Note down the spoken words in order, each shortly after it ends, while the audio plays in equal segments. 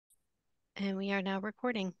And we are now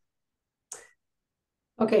recording.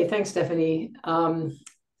 Okay, thanks, Stephanie.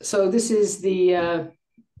 So this is the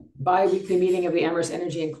bi-weekly meeting of the Amherst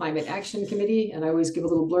Energy and Climate Action Committee, and I always give a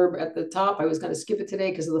little blurb at the top. I was going to skip it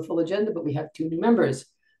today because of the full agenda, but we have two new members,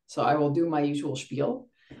 so I will do my usual spiel.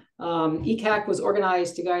 ECAC was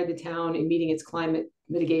organized to guide the town in meeting its climate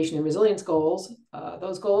mitigation and resilience goals.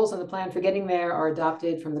 Those goals and the plan for getting there are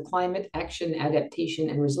adopted from the Climate Action Adaptation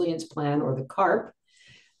and Resilience Plan, or the CARP,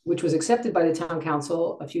 which was accepted by the town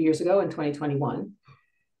council a few years ago in 2021.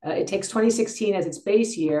 It takes 2016 as its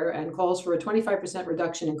base year and calls for a 25%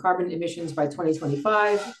 reduction in carbon emissions by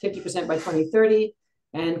 2025, 50% by 2030,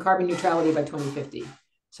 and carbon neutrality by 2050.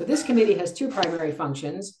 So this committee has two primary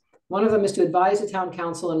functions. One of them is to advise the town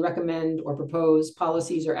council and recommend or propose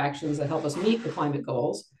policies or actions that help us meet the climate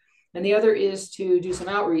goals. And the other is to do some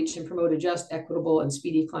outreach and promote a just, equitable, and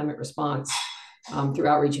speedy climate response through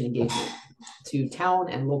outreach and engagement to town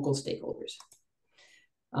and local stakeholders.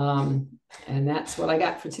 And that's what I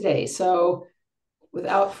got for today. So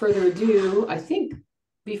without further ado, I think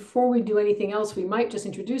before we do anything else, we might just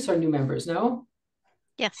introduce our new members, no?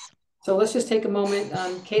 Yes. So let's just take a moment.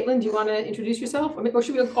 Caitlin, do you want to introduce yourself? Or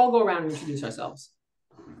should we all go around and introduce ourselves?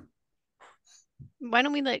 Why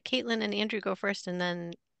don't we let Caitlin and Andrew go first, and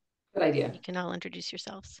then Good idea. you can all introduce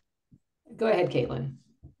yourselves. Go ahead, Caitlin.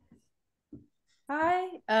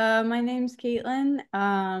 Hi, my name's Caitlin.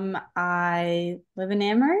 I live in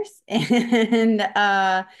Amherst and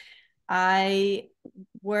I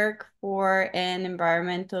work for an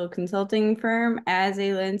environmental consulting firm as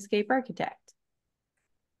a landscape architect.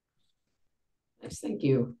 Nice, thank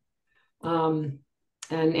you. And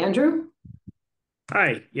Andrew?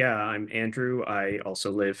 Hi, yeah, I'm Andrew. I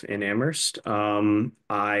also live in Amherst.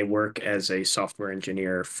 I work as a software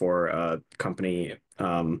engineer for a company.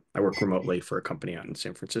 I work remotely for a company out in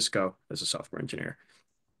San Francisco as a software engineer.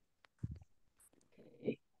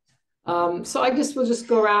 So I guess we'll just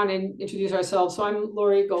go around and introduce ourselves. So I'm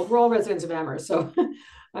Lori Gold. We're all residents of Amherst. So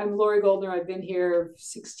I'm Lori Goldner. I've been here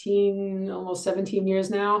 16, almost 17 years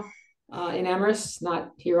now in Amherst,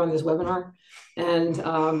 not here on this webinar. And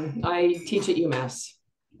I teach at UMass.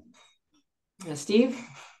 Steve?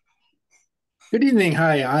 Good evening.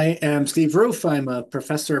 Hi, I am Steve Roof. I'm a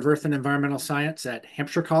professor of Earth and Environmental Science at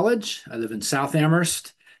Hampshire College. I live in South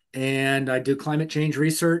Amherst, and I do climate change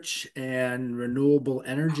research and renewable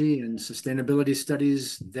energy and sustainability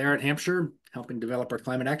studies there at Hampshire, helping develop our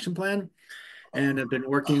climate action plan. And I've been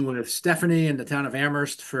working with Stephanie and the town of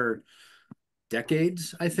Amherst for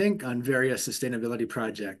decades, I think, on various sustainability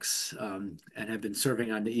projects, and have been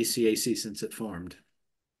serving on the ECAC since it formed.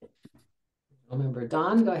 Remember,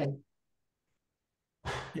 Don, go ahead.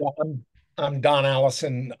 Yeah, I'm Don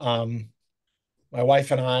Allison. My wife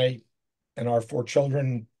and I and our four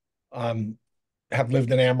children have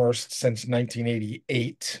lived in Amherst since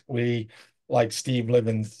 1988. We, like Steve, live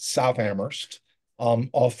in South Amherst.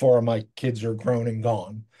 All four of my kids are grown and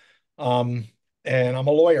gone. And I'm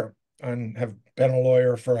a lawyer and have been a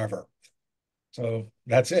lawyer forever. So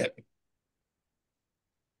that's it.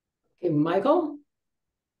 Okay, Michael?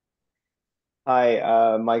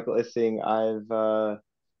 Hi, Michael Issing. I've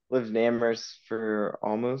lived in Amherst for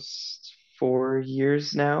almost 4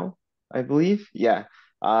 years now, I believe. Yeah.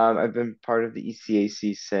 I've been part of the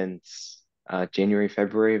ECAC since January,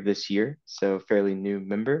 February of this year, so fairly new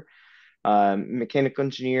member. Mechanical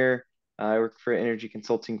engineer. I work for an energy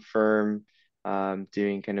consulting firm,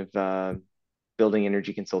 doing kind of building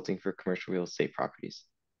energy consulting for commercial real estate properties.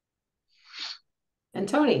 And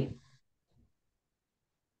Tony?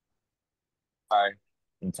 Hi,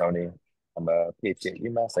 I'm Tony. I'm a PhD at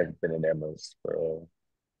UMass. I've been in Amherst for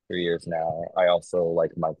 3 years now. I also,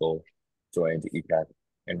 like Michael, joined ECAC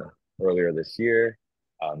earlier this year.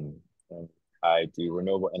 And I do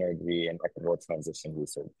renewable energy and equitable transition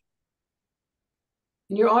research.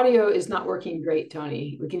 Your audio is not working great,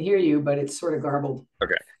 Tony. We can hear you, but it's sort of garbled.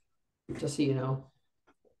 Okay. Just so you know.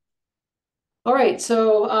 All right,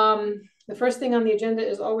 so the first thing on the agenda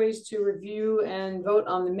is always to review and vote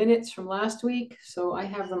on the minutes from last week. So I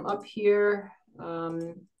have them up here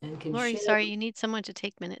and can Lori, share. sorry, you need someone to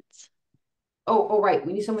take minutes. Oh, right.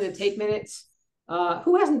 We need someone to take minutes.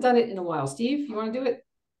 Who hasn't done it in a while? Steve, you want to do it?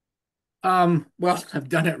 Well, I've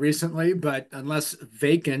done it recently, but unless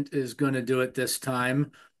vacant is going to do it this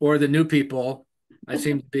time, or the new people, I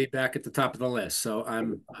seem to be back at the top of the list. So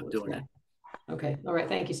I'm doing it. Okay. All right.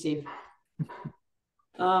 Thank you, Steve.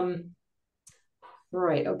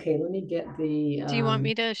 Right. Okay. Let me get the. Do you want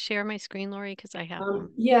me to share my screen, Lori? Because I have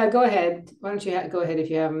them. Yeah, go ahead. Why don't you go ahead if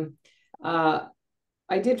you have them.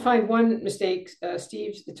 I did find one mistake,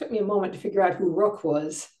 Steve. It took me a moment to figure out who Rook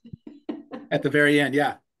was. At the very end,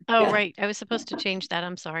 yeah. Oh, Yeah. right. I was supposed to change that.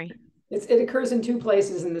 I'm sorry. It occurs in two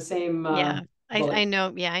places in the same Yeah, I bullet.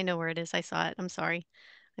 know. Yeah, I know where it is. I saw it. I'm sorry.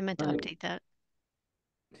 I meant to Right. update that.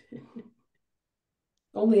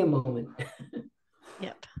 Only a moment.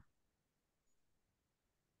 Yep.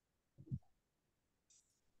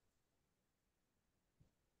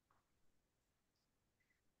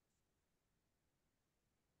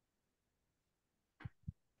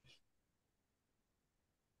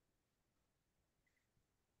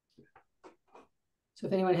 So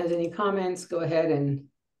if anyone has any comments, go ahead and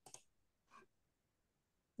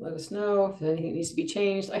let us know if anything needs to be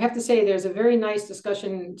changed. I have to say, there's a very nice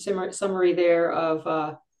discussion summary there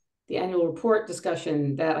of the annual report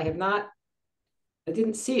discussion that I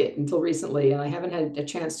didn't see it until recently, and I haven't had a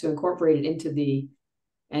chance to incorporate it into the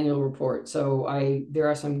annual report. So there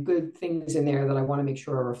are some good things in there that I want to make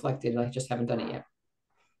sure are reflected. I just haven't done it yet.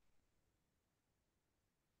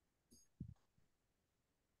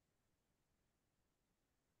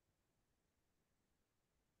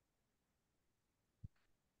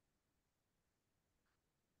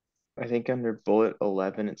 I think under bullet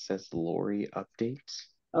 11, it says Lori updates.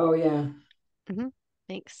 Oh, yeah.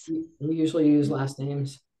 Thanks. We usually use last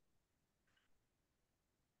names.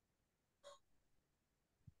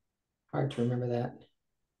 Hard to remember that.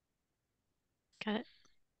 Got it.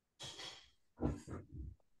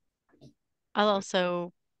 I'll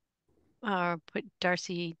also put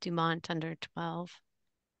Darcy Dumont under 12.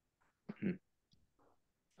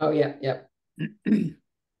 Oh, yeah, yep.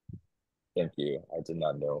 Thank you. I did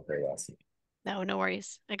not know her last name. No, no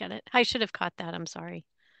worries. I got it. I should have caught that. I'm sorry.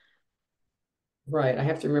 Right. I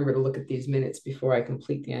have to remember to look at these minutes before I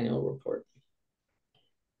complete the annual report.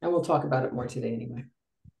 And we'll talk about it more today anyway.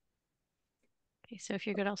 Okay, so if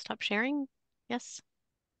you're good, I'll stop sharing. Yes.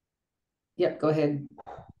 Yep, go ahead.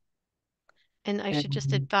 And I should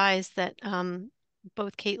just advise that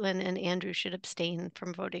both Caitlin and Andrew should abstain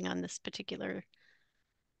from voting on this particular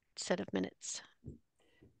set of minutes.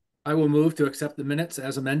 I will move to accept the minutes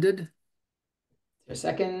as amended. A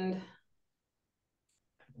second.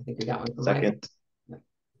 I think we got one from Second. Michael.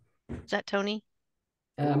 Is that Tony?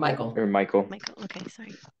 Michael. Or Michael. Michael. Okay,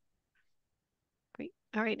 sorry. Great.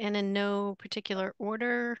 All right, and in no particular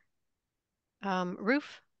order,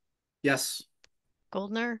 Roof, Yes.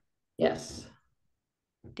 Goldner, Yes.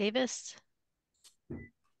 Davis.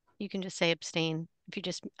 You can just say abstain if you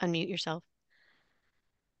just unmute yourself.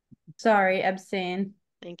 Sorry, abstain.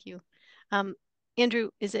 Thank you.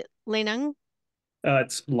 Andrew, is it Leinung?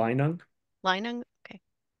 It's Leinung. Leinung? Okay.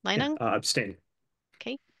 Leinung? Yeah, abstain.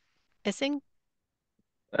 Okay. Essing?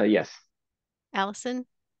 Yes. Allison?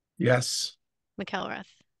 Yes. McElrath?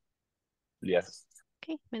 Yes.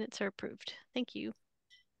 Okay, minutes are approved. Thank you.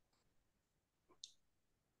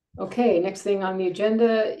 Okay, next thing on the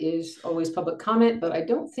agenda is always public comment, but I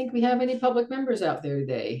don't think we have any public members out there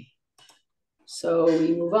today. So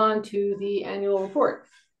we move on to the annual report.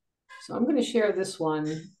 So I'm going to share this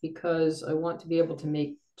one because I want to be able to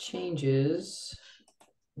make changes.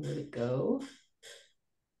 Where'd it go?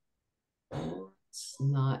 Oh, it's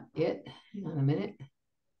not it. Hang on a minute.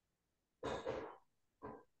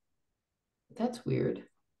 That's weird.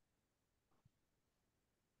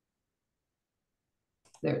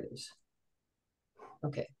 There it is.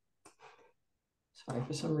 Okay. Sorry,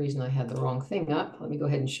 for some reason I had the wrong thing up. Let me go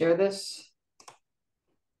ahead and share this.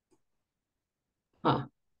 Huh,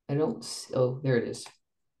 I don't see, oh, there it is.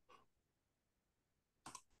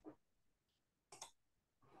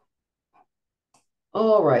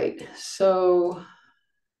 All right, so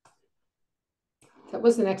that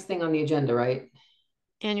was the next thing on the agenda, right?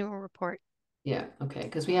 Annual report. Yeah, okay,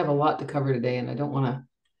 because we have a lot to cover today and I don't want to,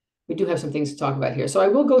 we do have some things to talk about here. So I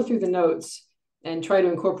will go through the notes and try to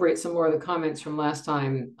incorporate some more of the comments from last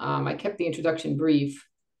time. I kept the introduction brief.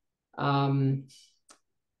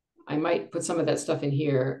 I might put some of that stuff in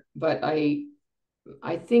here, but I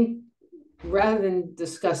think rather than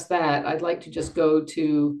discuss that, I'd like to just go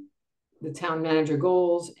to the town manager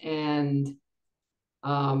goals and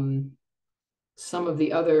some of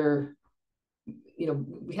the other,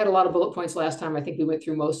 we had a lot of bullet points last time. I think we went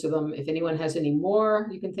through most of them. If anyone has any more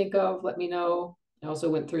you can think of, let me know. I also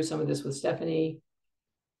went through some of this with Stephanie.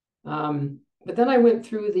 But then I went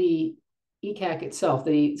through the ECAC itself.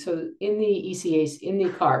 So in the ECAC, in the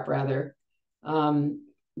CARP rather,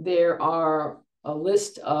 there are a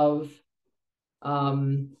list of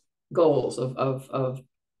goals of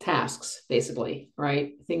tasks, basically,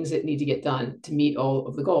 right? Things that need to get done to meet all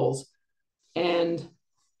of the goals. And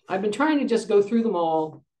I've been trying to just go through them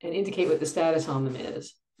all and indicate what the status on them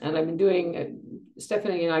is. And I've been doing,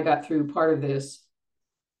 Stephanie and I got through part of this,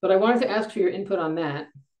 but I wanted to ask for your input on that.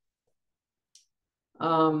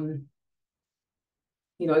 You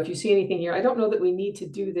know, if you see anything here, I don't know that we need to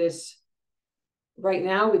do this right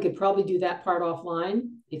now. We could probably do that part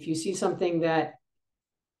offline. If you see something that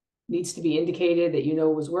needs to be indicated that you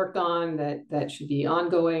know was worked on, that should be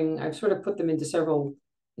ongoing, I've sort of put them into several,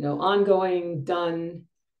 you know, ongoing, done,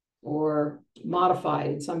 or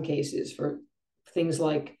modified in some cases for things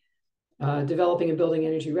like developing a building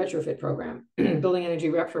energy retrofit program. Building energy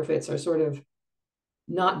retrofits are sort of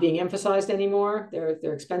not being emphasized anymore.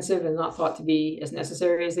 They're expensive and not thought to be as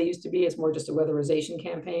necessary as they used to be. It's more just a weatherization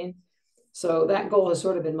campaign. So that goal has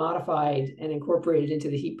sort of been modified and incorporated into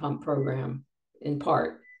the heat pump program in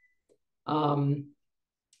part. And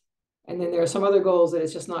then there are some other goals that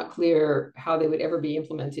it's just not clear how they would ever be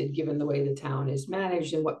implemented given the way the town is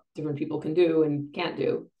managed and what different people can do and can't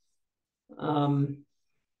do.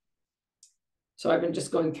 So I've been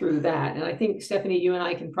just going through that. And I think, Stephanie, you and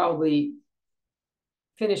I can probably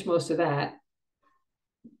finish most of that.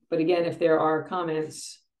 But again, if there are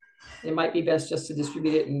comments, it might be best just to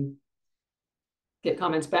distribute it and get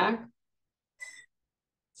comments back.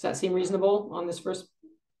 Does that seem reasonable on this first,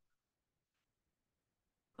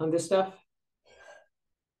 on this stuff?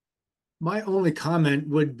 My only comment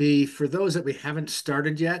would be for those that we haven't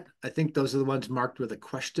started yet, I think those are the ones marked with a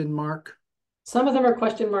question mark. Some of them are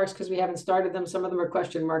question marks because we haven't started them. Some of them are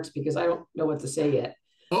question marks because I don't know what to say yet.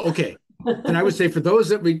 Oh, okay. And I would say for those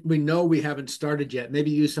that we know we haven't started yet,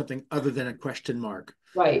 maybe use something other than a question mark.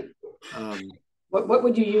 Right. What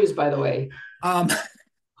would you use, by the way?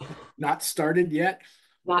 Not started yet.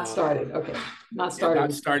 Not started. Okay. Not started. Yeah,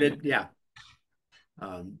 not started. Yeah.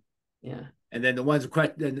 Yeah. And then the ones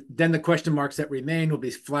then the question marks that remain will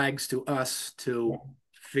be flags to us to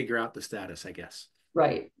figure out the status, I guess.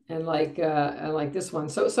 Right. And like this one.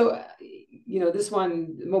 So you know, this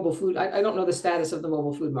one, mobile food, I don't know the status of the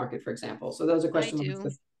mobile food market, for example. So those are questions. I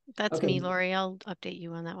do. That's okay. Me, Lori. I'll update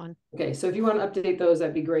you on that one. Okay. So if you want to update those,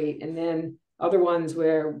 that'd be great. And then other ones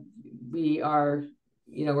where we are,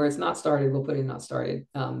 you know, where it's not started, we'll put in not started.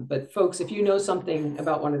 But folks, if you know something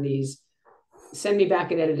about one of these, send me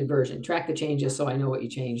back an edited version, track the changes so I know what you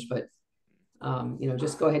changed, but you know,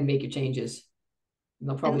 just go ahead and make your changes. And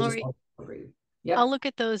they'll probably just incorporate it. Yeah. I'll look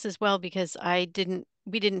at those as well because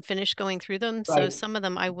we didn't finish going through them. Right. So some of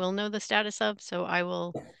them I will know the status of, so I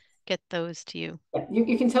will get those to you. Yeah,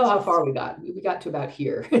 you can tell how far we got. We got to about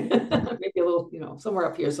here. Maybe a little, you know, somewhere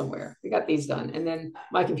up here somewhere. We got these done and then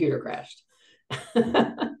my computer crashed.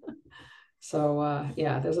 So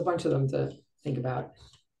yeah, there's a bunch of them to think about.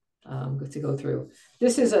 To go through.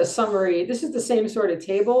 This is a summary. This is the same sort of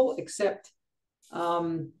table, except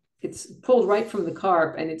it's pulled right from the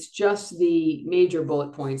CARP and it's just the major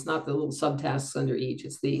bullet points, not the little subtasks under each.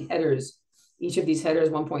 It's the headers. Each of these headers,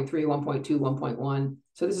 1.3, 1.2, 1.1.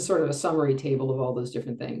 So this is sort of a summary table of all those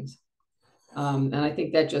different things. And I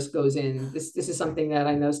think that just goes in. This is something that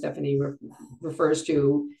I know Stephanie refers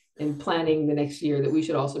to in planning the next year that we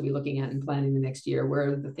should also be looking at in planning the next year.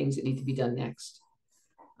 Where are the things that need to be done next?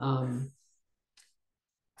 All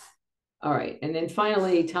right, and then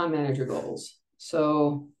finally, town manager goals.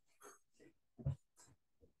 So,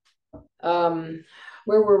 where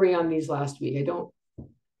were we on these last week? I don't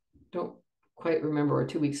quite remember. Or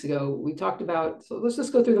 2 weeks ago, we talked about. So let's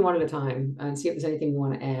just go through them one at a time and see if there's anything you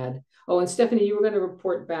want to add. Oh, and Stephanie, you were going to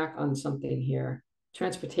report back on something here.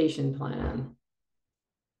 Transportation plan.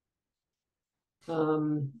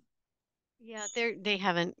 Yeah, they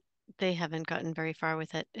haven't gotten very far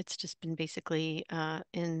with it. It's just been basically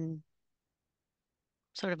in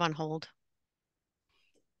sort of on hold.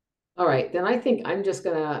 All right, then I think I'm just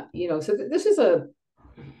gonna, you know, so this is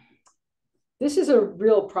a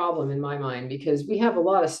real problem in my mind because we have a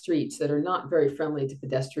lot of streets that are not very friendly to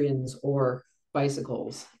pedestrians or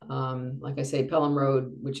bicycles. Like I say, Pelham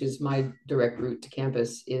Road, which is my direct route to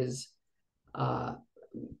campus, is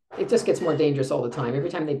it just gets more dangerous all the time. Every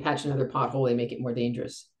time they patch another pothole, they make it more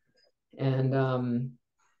dangerous. And,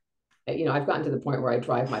 you know, I've gotten to the point where I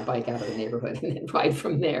drive my bike out of the neighborhood and then ride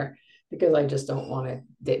from there because I just don't want to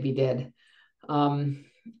be dead.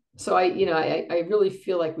 So I really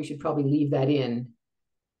feel like we should probably leave that in.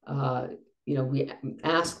 You know, we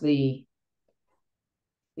ask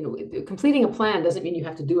completing a plan doesn't mean you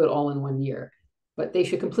have to do it all in 1 year, but they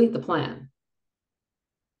should complete the plan.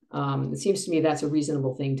 It seems to me that's a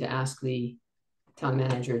reasonable thing to ask the town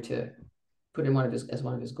manager to put in as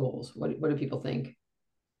one of his goals. What do people think?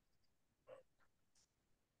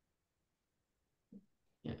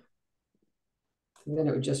 Yeah. And then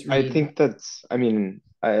it would just read. I think that's, I mean,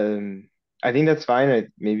 I think that's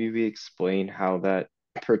fine. Maybe we explain how that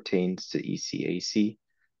pertains to ECAC.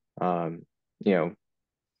 You know,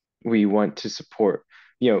 we want to support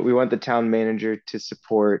we want the town manager to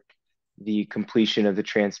support the completion of the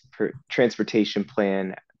transportation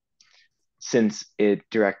plan since it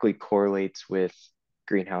directly correlates with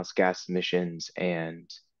greenhouse gas emissions um,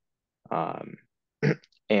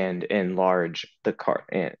 and enlarge the carp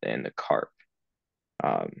and the carp.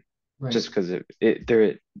 Right. Just because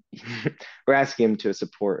we're asking him to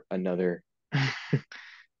support another,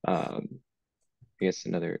 I guess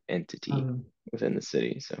another entity within the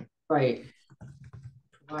city. So right,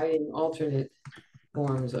 providing alternate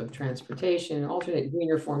forms of transportation, alternate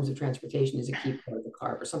greener forms of transportation is a key part of the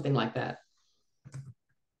CARP or something like that.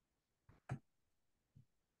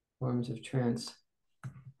 Forms of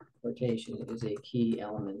transportation is a key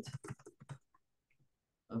element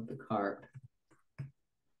of the CARP.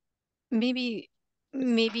 Maybe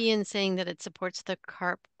in saying that it supports the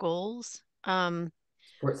CARP goals. Supports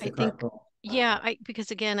the I CARP think, goal. yeah,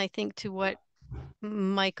 because again, I think to what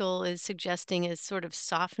Michael is suggesting is sort of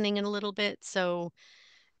softening it a little bit. So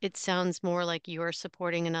it sounds more like you're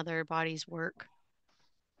supporting another body's work.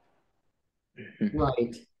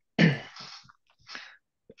 Right.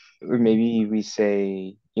 or maybe we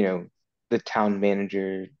say, the town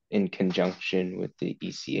manager in conjunction with the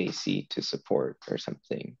ECAC to support or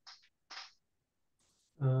something.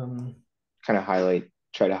 Kind of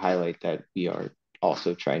try to highlight that we are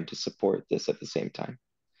also trying to support this at the same time.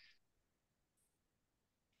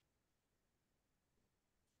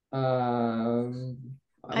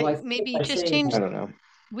 Maybe just change. I don't know.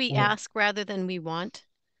 We ask rather than we want.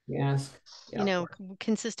 We ask. Yeah.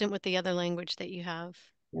 Consistent with the other language that you have.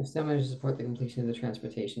 Yes, that measures support the completion of the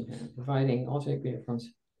transportation plan, providing alternate greener forms.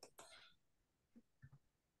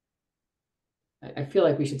 I feel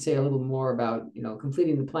like we should say a little more about,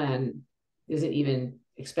 completing the plan isn't even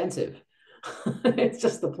expensive. It's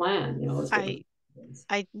just the plan,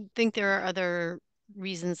 I think there are other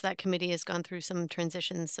reasons that committee has gone through some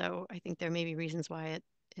transitions, so I think there may be reasons why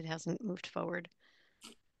it hasn't moved forward.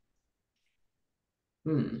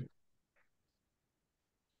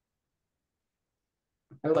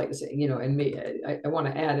 I would like to say, and I want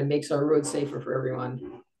to add, it makes our roads safer for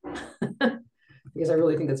everyone. Because I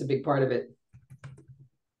really think that's a big part of it.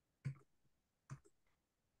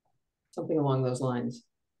 Something along those lines.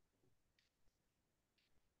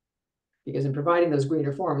 Because in providing those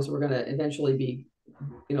greener forms, we're going to eventually be,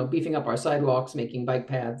 beefing up our sidewalks, making bike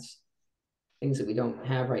paths, things that we don't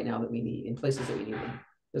have right now that we need in places that we need them.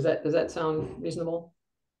 Does that sound reasonable?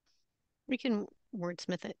 We can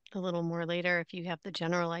wordsmith it a little more later if you have the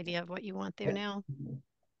general idea of what you want there now.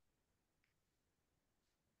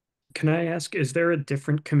 Can I ask, is there a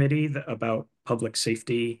different committee about public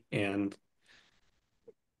safety and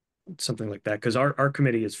something like that? Because our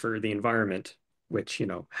committee is for the environment, which,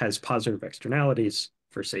 has positive externalities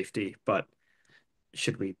for safety, but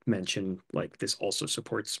should we mention like this also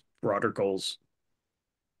supports broader goals?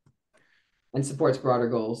 And supports broader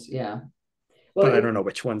goals, yeah. Well, but I don't know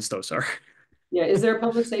which ones those are. Yeah, is there a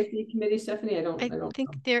public safety committee, Stephanie? I don't think know.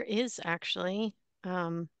 there is actually.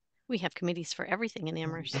 We have committees for everything in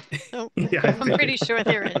Amherst, so yeah, I'm pretty sure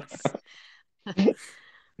there is.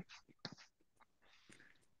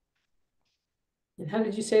 And how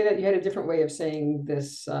did you say that? You had a different way of saying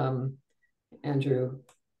this, Andrew.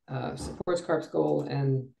 Supports CARP's goal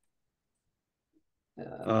and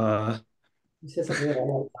you said something that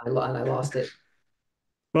I liked and I lost it.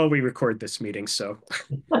 Well, we record this meeting, so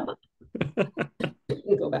we'll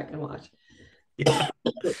go back and watch. Yeah.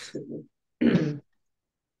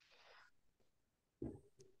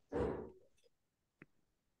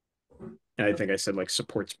 I think I said like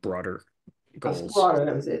supports broader goals. Broader,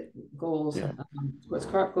 that was it. Goals. Yeah. Supports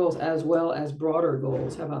CARP goals as well as broader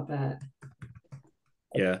goals. How about that?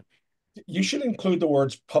 Yeah. You should include the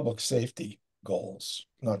words public safety goals,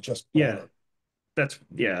 not just broader.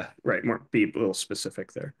 Yeah. Right. Be a little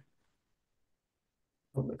specific there.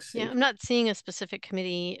 Public safety. Yeah, I'm not seeing a specific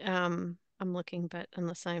committee. I'm looking, but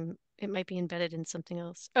it might be embedded in something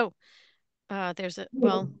else. Oh, there's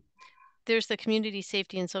the Community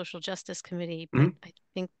Safety and Social Justice Committee, but I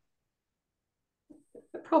think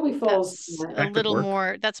it probably falls a little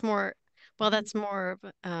more. That's more. Well, that's more of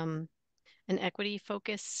an equity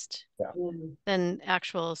focused than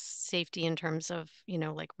actual safety in terms of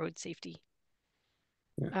like road safety.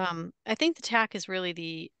 Yeah. I think the TAC is really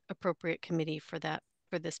the appropriate committee for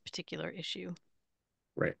this particular issue.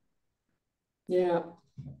 Right. Yeah.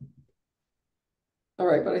 All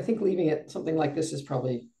right, but I think leaving it something like this is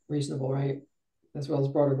probably reasonable, right? As well as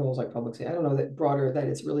broader goals like public safety. I don't know that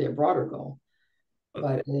it's really a broader goal,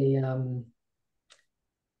 but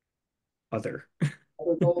other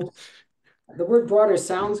goals. The word broader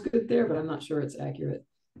sounds good there, but I'm not sure it's accurate.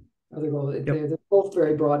 Other goals, they're both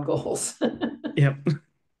very broad goals. Yep.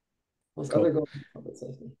 Those Cool. other goals of public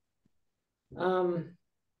safety.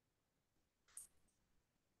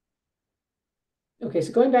 Okay,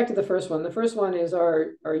 so going back to the first one is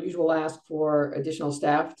our usual ask for additional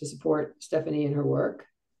staff to support Stephanie in her work.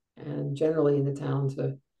 And generally in the town,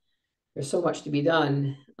 there's so much to be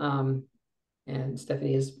done. And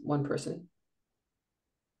Stephanie is one person.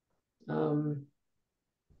 In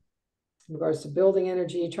regards to building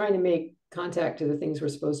energy, trying to make contact to the things we're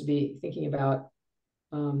supposed to be thinking about.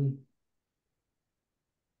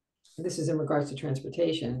 This is in regards to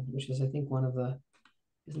transportation, which is, I think,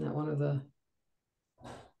 isn't that one of the,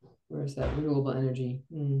 where is that, renewable energy?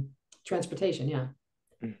 Transportation, yeah.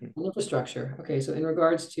 And infrastructure. Okay, so in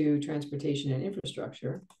regards to transportation and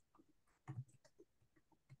infrastructure,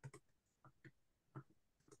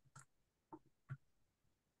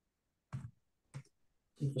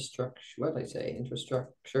 what did I say?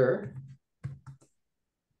 Infrastructure.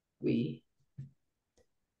 We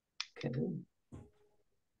can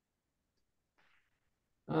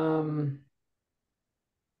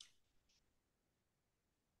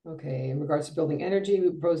okay, in regards to building energy, we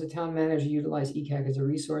propose the town manager utilize ECAC as a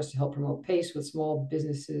resource to help promote PACE with small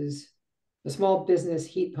businesses, the small business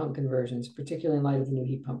heat pump conversions, particularly in light of the new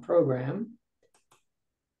heat pump program.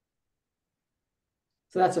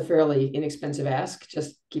 So that's a fairly inexpensive ask.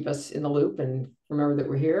 Just keep us in the loop and remember that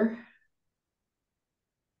we're here.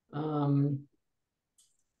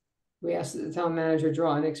 We asked that the town manager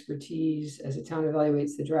draw on expertise as the town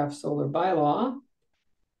evaluates the draft solar bylaw.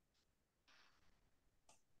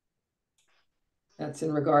 That's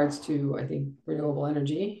in regards to, I think, renewable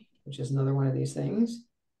energy, which is another one of these things.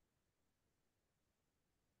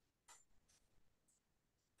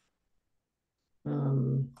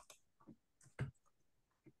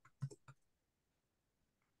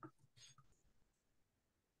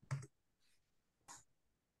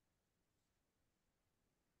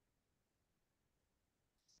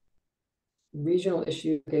 Regional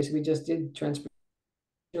issue. Okay, so we just did transport.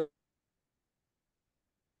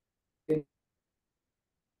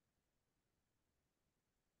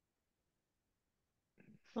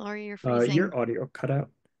 Laurie, you're freezing. Your audio cut out.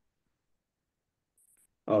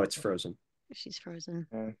 Oh, it's frozen. She's frozen.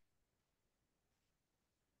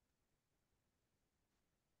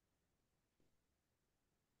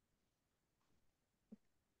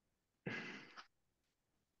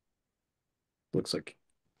 Looks like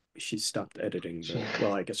she stopped editing.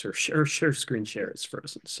 Well, I guess her screen share is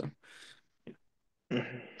frozen. So you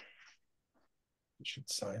should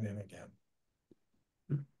sign in again.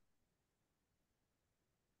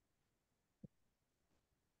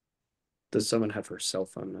 Does someone have her cell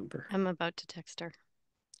phone number? I'm about to text her.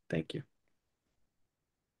 Thank you.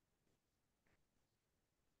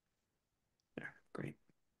 There, great.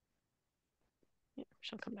 Yeah,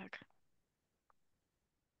 she'll come back.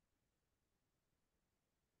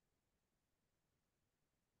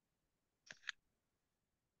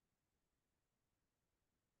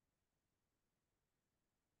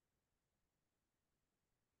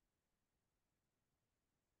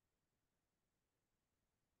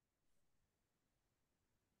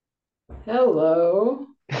 Hello.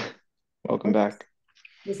 Welcome back.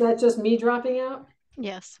 Is that just me dropping out?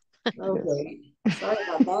 Yes. Okay. Sorry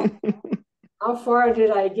about that. How far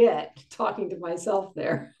did I get talking to myself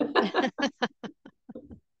there?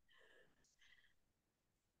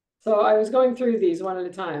 So I was going through these one at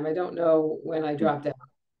a time. I don't know when I dropped out.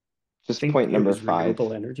 Just point number 5.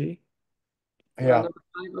 Renewable energy. Yeah.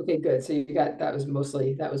 Okay, good. So you got, that was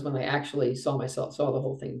when I actually saw the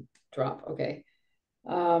whole thing drop. Okay.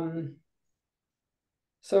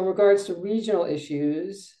 So in regards to regional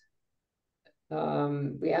issues,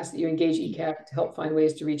 we ask that you engage ECAC to help find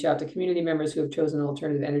ways to reach out to community members who have chosen an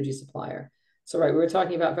alternative energy supplier. So right, we were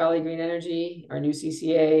talking about Valley Green Energy, our new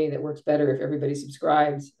CCA that works better if everybody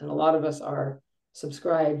subscribes. And a lot of us are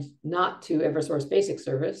subscribed not to Eversource Basic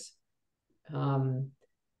Service. There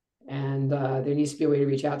needs to be a way to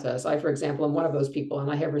reach out to us. I, for example, am one of those people,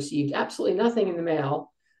 and I have received absolutely nothing in the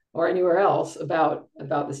mail or anywhere else about the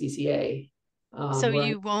CCA. So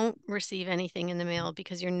you won't receive anything in the mail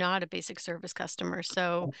because you're not a basic service customer.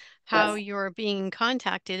 So how you're being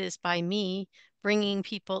contacted is by me bringing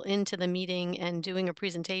people into the meeting and doing a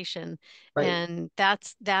presentation. Right. And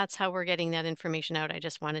that's how we're getting that information out. I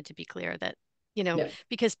just wanted to be clear that,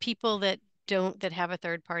 because people that have a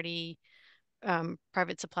third party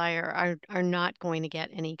private supplier are not going to get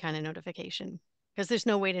any kind of notification because there's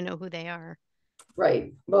no way to know who they are.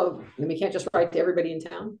 Right. Well, we can't just write to everybody in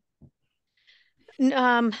town.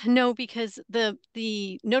 No, because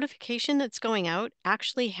the notification that's going out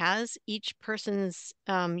actually has each person's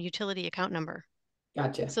utility account number.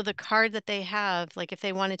 Gotcha. So the card that they have, like if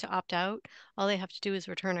they wanted to opt out, all they have to do is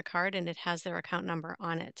return a card and it has their account number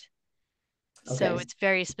on it. So Okay. it's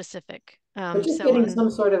very specific. But just So getting on, some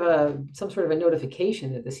sort of a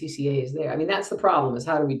notification that the CCA is there. I mean, that's the problem, is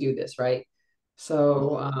how do we do this, right?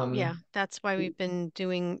 So yeah, that's why we've been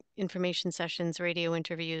doing information sessions, radio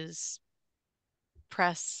interviews,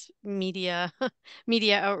 press, media,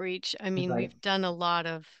 media outreach. I mean, right. we've done a lot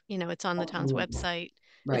of, it's on the town's website.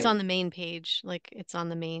 It's Right. on the main page, like it's on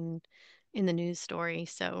the main in the news story.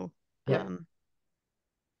 So, Yeah.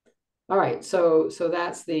 All right. So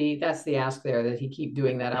that's the ask there, that he keep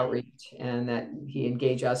doing that outreach and that he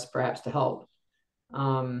engage us perhaps to help.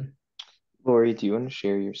 Lori, do you want to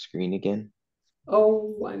share your screen again?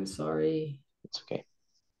 Oh, I'm sorry. It's okay.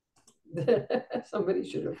 Somebody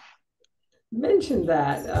should have mentioned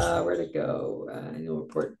that. Where'd it go? Annual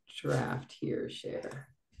report draft here, share.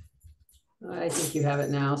 I think you have it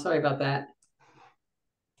now. Sorry about that.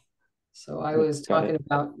 So I was talking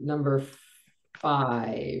about number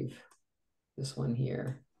 5, this one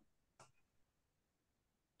here.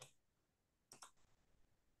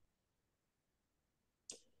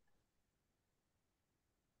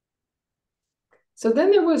 So then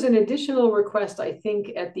there was an additional request, I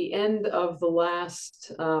think, at the end of the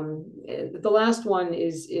last one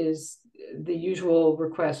is the usual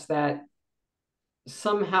request that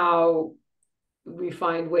somehow we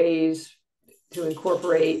find ways to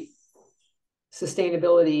incorporate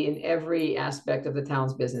sustainability in every aspect of the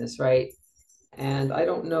town's business, right? And I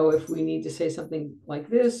don't know if we need to say something like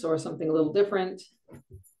this or something a little different.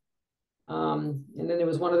 And then there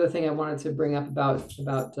was one other thing I wanted to bring up about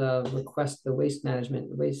request the waste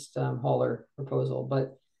management, waste hauler proposal,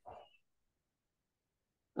 but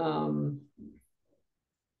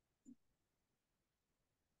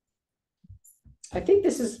I think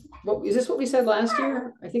this is what we said last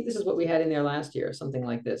year? I think this is what we had in there last year, something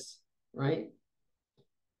like this, right?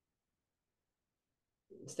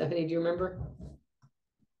 Stephanie, do you remember?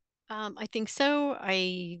 I think so.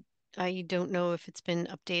 I don't know if it's been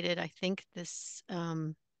updated. I think this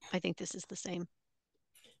is the same.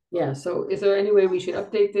 Yeah, so is there any way we should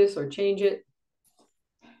update this or change it?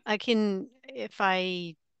 I can,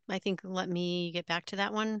 I think, let me get back to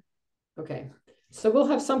that one. Okay, so we'll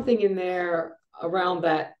have something in there around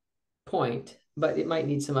that point, but it might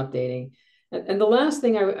need some updating. And the last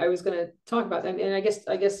thing I was going to talk about, and I guess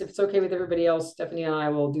if it's okay with everybody else, Stephanie and I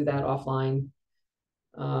will do that offline.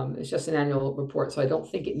 It's just an annual report, so I don't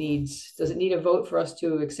think does it need a vote for us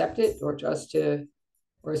to accept it, or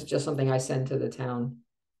is it just something I send to the town?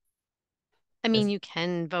 I mean, you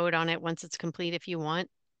can vote on it once it's complete if you want.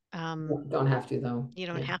 Don't have to though. You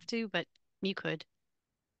don't have to, but you could.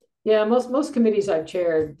 Yeah, most committees I've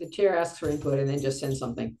chaired, the chair asks for input and then just sends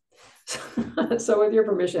something. So with your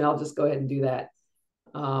permission, I'll just go ahead and do that.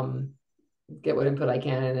 Get what input I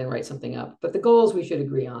can and then write something up. But the goals we should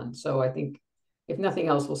agree on. So I think if nothing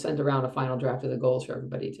else, we'll send around a final draft of the goals for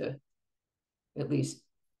everybody to at least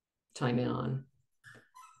chime in on.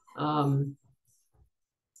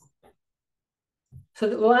 So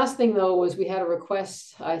the last thing though was we had a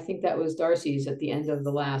request, I think that was Darcy's at the end of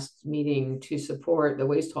the last meeting, to support the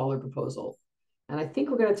waste hauler proposal. And I think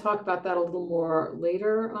we're going to talk about that a little more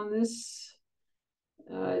later on this.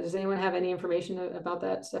 Does anyone have any information about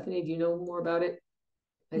that? Stephanie, do you know more about it?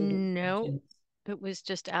 No, it was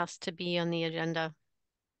just asked to be on the agenda.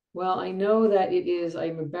 Well, I know that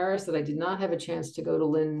I'm embarrassed that I did not have a chance to go to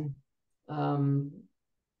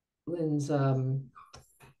Lynn's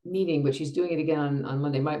meeting, but she's doing it again on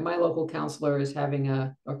Monday. My local counselor is having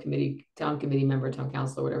town committee member, town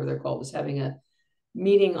councilor, whatever they're called, is having a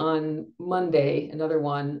meeting on Monday, another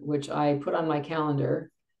one, which I put on my calendar.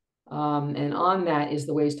 And on that is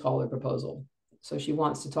the waste hauler proposal. So she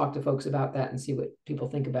wants to talk to folks about that and see what people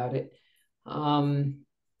think about it.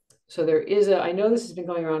 So there is I know this has been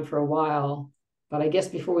going around for a while, but I guess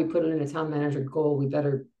before we put it in a town manager goal, we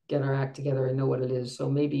better get our act together and know what it is. So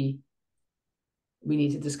maybe we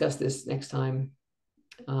need to discuss this next time.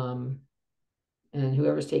 And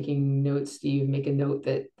whoever's taking notes, Steve, make a note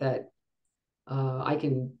that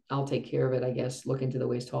I'll take care of it, I guess, look into the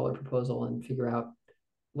waste hauler proposal and figure out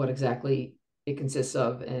what exactly it consists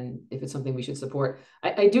of and if it's something we should support.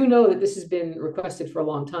 I do know that this has been requested for a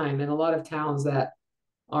long time, and a lot of towns that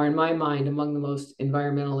are, in my mind, among the most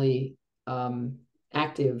environmentally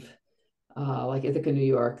active, like Ithaca, New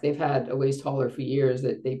York, they've had a waste hauler for years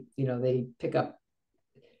that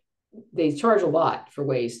they charge a lot for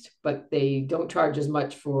waste, but they don't charge as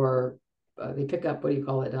much for, they pick up, what do you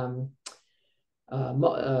call it?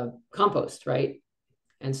 compost, right?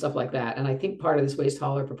 And stuff like that. And I think part of this waste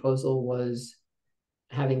hauler proposal was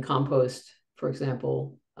having compost, for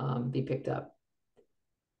example, be picked up.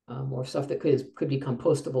 Or stuff that could be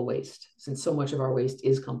compostable waste, since so much of our waste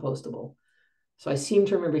is compostable. So I seem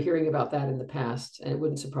to remember hearing about that in the past, and it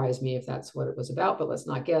wouldn't surprise me if that's what it was about, but let's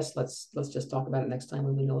not guess. Let's just talk about it next time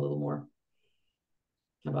when we know a little more.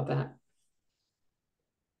 How about that?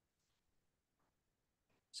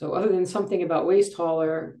 So other than something about waste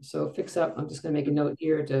hauler, so fix up, I'm just going to make a note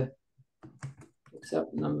here to fix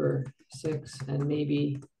up number 6 and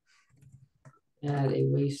maybe add a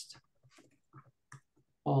waste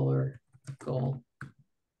hauler goal.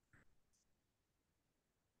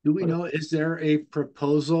 Do we know, is there a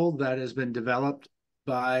proposal that has been developed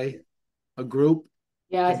by a group?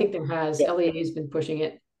 Yeah, I think there has. LEA has been pushing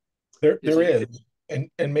it. There is. And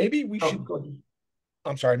maybe we should,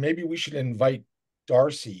 I'm sorry, maybe we should invite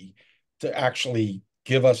Darcy to actually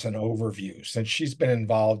give us an overview, since she's been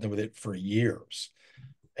involved with it for years.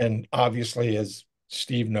 And obviously, as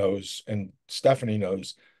Steve knows and Stephanie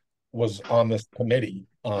knows, was on this committee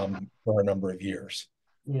for a number of years.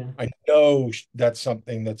 Yeah, I know that's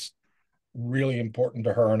something that's really important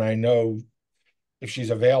to her, and I know if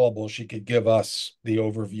she's available, she could give us the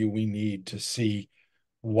overview we need to see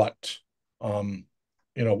what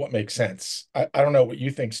what makes sense. I don't know what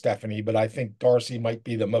you think, Stephanie, but I think Darcy might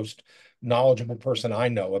be the most knowledgeable person I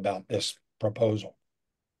know about this proposal.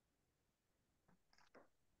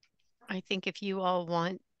 I think if you all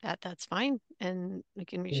want that, that's fine. And we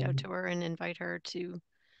can reach out to her and invite her to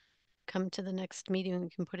come to the next meeting. We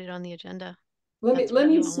can put it on the agenda. let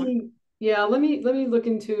me see. Yeah, let me look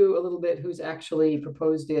into a little bit who's actually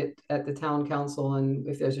proposed it at the town council, and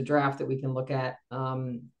if there's a draft that we can look at.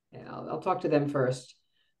 I'll talk to them first.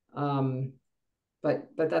 But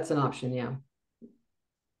that's an option, yeah.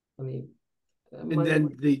 And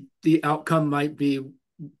then the outcome might be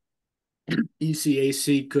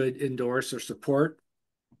ECAC could endorse or support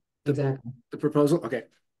the proposal. Okay,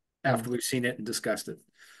 after we've seen it and discussed it.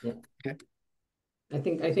 Yeah. Okay. I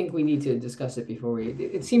think we need to discuss it before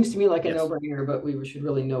it seems to me like a no-brainer, but we should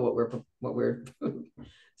really know what we're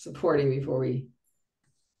supporting before we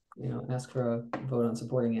ask for a vote on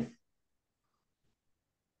supporting it.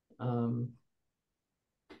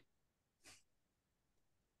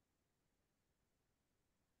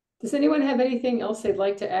 Does anyone have anything else they'd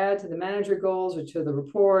like to add to the manager goals or to the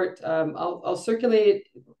report? I'll circulate it.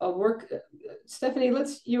 I'll work. Stephanie,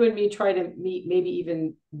 let's you and me try to meet maybe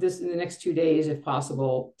even this in the next 2 days, if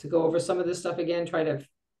possible, to go over some of this stuff again, try to,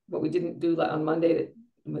 what we didn't do on Monday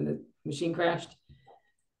when the machine crashed,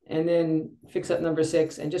 and then fix up number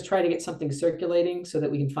 6 and just try to get something circulating so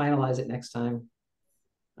that we can finalize it next time.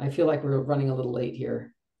 I feel like we're running a little late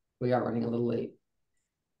here. We are running a little late.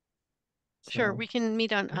 Sure, we can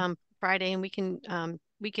meet on Friday, and we can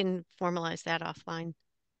formalize that offline.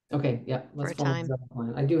 Okay, yeah, let's formalize that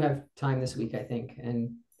offline. I do have time this week, I think,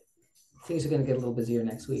 and things are going to get a little busier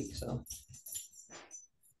next week. So,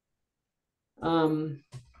 all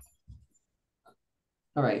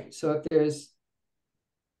right. So if there's,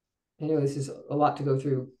 I know this is a lot to go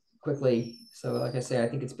through quickly. So, like I say, I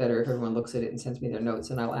think it's better if everyone looks at it and sends me their notes,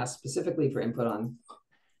 and I'll ask specifically for input on,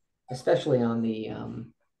 especially on the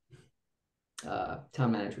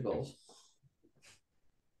town manager goals.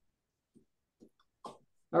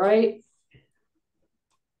 All right.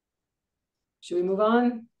 Should we move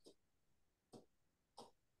on?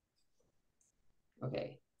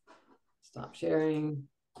 Okay. Stop sharing.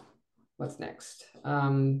 What's next?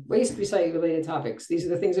 Waste recycling related topics. These are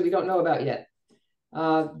the things that we don't know about yet.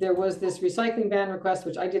 There was this recycling ban request,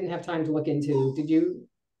 which I didn't have time to look into. Did you,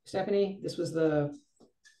 Stephanie? This was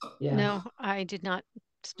No, I did not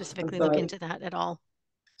specifically look into that at all.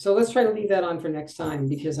 So let's try to leave that on for next time,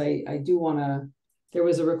 because I do want to, there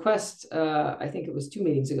was a request, I think it was 2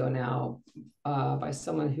 meetings ago now, by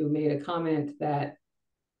someone who made a comment that,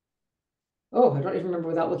 oh, I don't even remember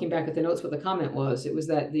without looking back at the notes what the comment was. It was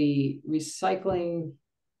that the recycling,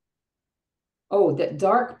 that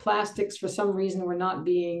dark plastics for some reason were not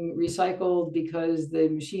being recycled because the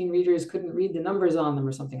machine readers couldn't read the numbers on them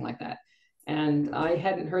or something like that. And I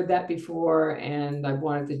hadn't heard that before, and we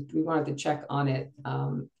wanted to check on it,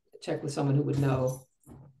 check with someone who would know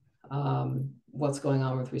what's going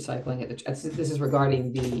on with recycling. This is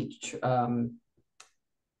regarding the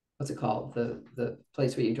what's it called? The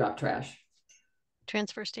place where you drop trash.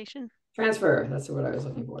 Transfer station. Transfer. That's the word I was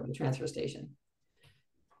looking for. The transfer station.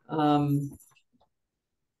 All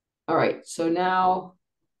right. So now,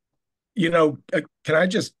 can I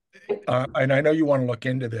just? And I know you want to look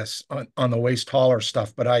into this on the waste hauler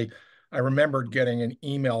stuff, but I remembered getting an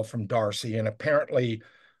email from Darcy, and apparently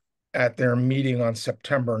at their meeting on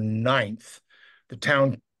September 9th, the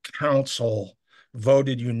town council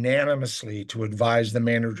voted unanimously to advise the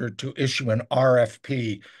manager to issue an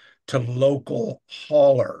RFP to local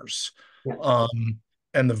haulers. Yeah.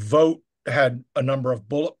 And the vote had a number of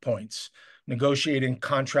bullet points: negotiating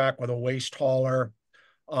contract with a waste hauler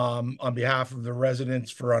on behalf of the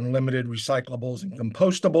residents for unlimited recyclables and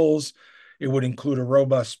compostables. It would include a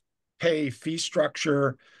robust pay fee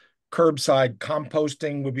structure. Curbside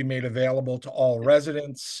composting would be made available to all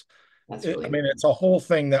residents. That's really I mean, it's a whole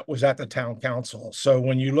thing that was at the town council. So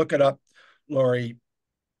when you look it up, Lori,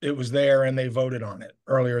 it was there and they voted on it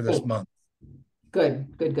earlier this month. good.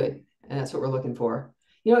 And that's what we're looking for.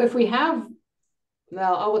 You know, if we have,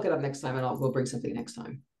 well, I'll look it up next time and we'll bring something next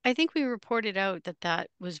time. I think we reported out that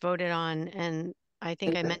was voted on, and I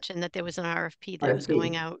think I mentioned that there was an RFP that was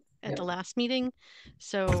going out at the last meeting.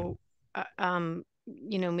 So,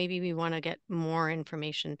 you know, maybe we want to get more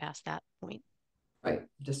information past that point. Right,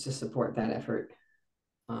 just to support that effort.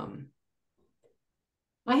 I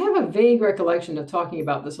have a vague recollection of talking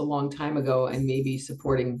about this a long time ago and maybe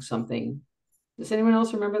supporting something. Does anyone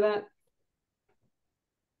else remember that?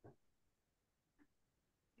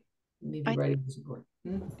 Maybe writing support.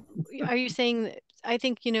 Are you saying that? I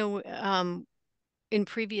think, you know, in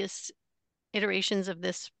previous iterations of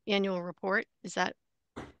this annual report, is that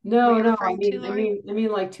No, what you're no, referring to, Lori? I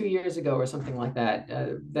mean like 2 years ago or something like that,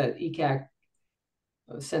 that ECAC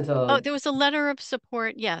sent a. Oh, there was a letter of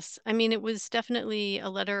support. Yes. I mean, it was definitely a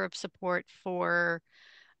letter of support for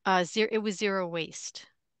it was zero waste.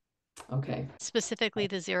 Okay. Specifically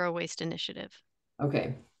the zero waste initiative.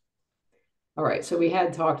 Okay. All right. So we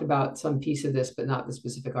had talked about some piece of this, but not the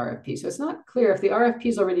specific RFP. So it's not clear if the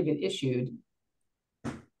RFP's already been issued.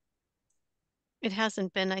 It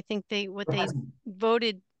hasn't been. I think what they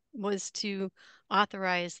voted was to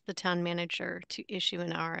authorize the town manager to issue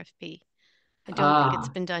an RFP. I don't think it's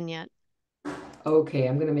been done yet. Okay,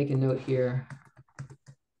 I'm going to make a note here.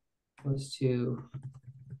 Was to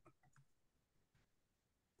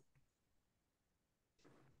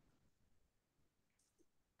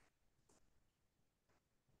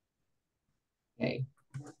okay.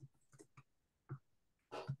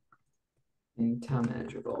 And town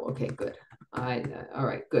manager goal. Okay, good. All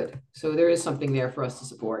right, good. So there is something there for us to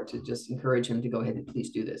support, to just encourage him to go ahead and please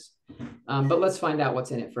do this. But let's find out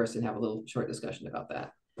what's in it first and have a little short discussion about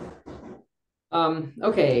that.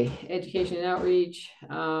 Okay, education and outreach.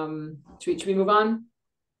 Should we move on?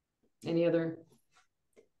 Any other?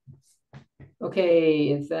 Okay,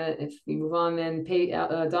 if we move on, then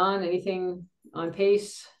Don, anything on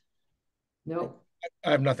PACE? Nope.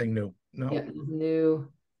 I have nothing new. No. Yeah,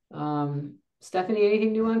 new. Stephanie,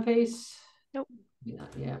 anything new on PACE? Nope.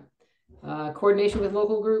 Not yet. Coordination with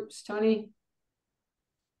local groups, Tony?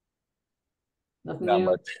 Nothing Not new?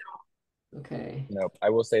 much. Okay. Nope. I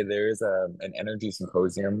will say there is an energy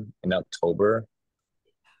symposium in October,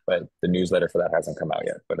 but the newsletter for that hasn't come out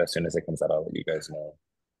yet. But as soon as it comes out, I'll let you guys know.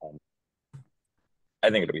 I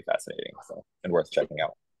think it'll be fascinating, so, and worth checking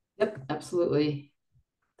out. Yep, absolutely.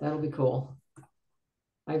 That'll be cool.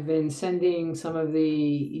 I've been sending some of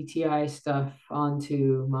the ETI stuff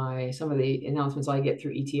onto some of the announcements I get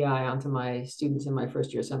through ETI onto my students in my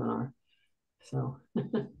first year seminar. So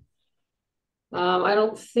I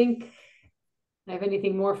don't think I have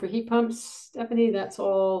anything more for heat pumps, Stephanie. That's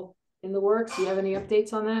all in the works. Do you have any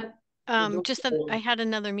updates on that? Just that I had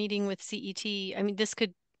another meeting with CET. I mean,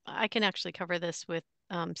 I can actually cover this with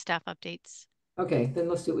staff updates. Okay, then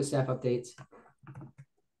let's do it with staff updates.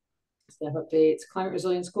 Staff updates, climate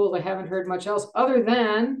resilient schools. I haven't heard much else other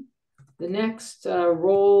than the next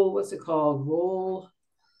roll. What's it called? Roll.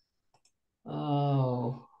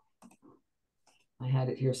 Oh, I had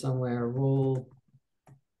it here somewhere. Roll.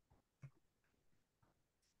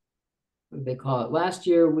 What do they call it? Last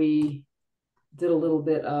year we did a little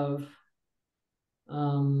bit of.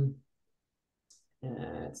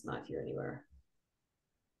 It's not here anywhere.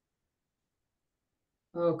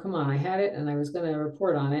 Oh, come on. I had it and I was going to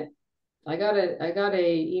report on it. I got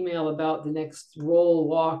a email about the next roll,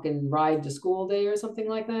 walk, and ride to school day or something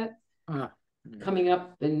like that. Coming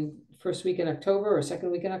up in first week in October or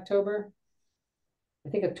second week in October.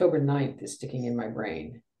 I think October 9th is sticking in my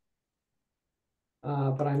brain.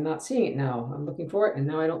 But I'm not seeing it now. I'm looking for it and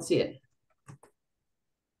now I don't see it.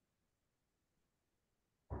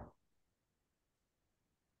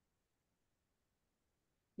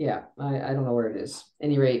 Yeah, I don't know where it is. At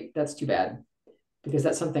any rate, that's too bad, because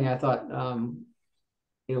that's something I thought,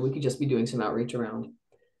 you know, we could just be doing some outreach around.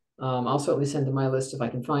 I'll certainly send to my list if I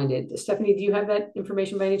can find it. Stephanie, do you have that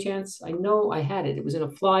information by any chance? I know I had it. It was in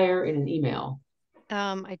a flyer in an email.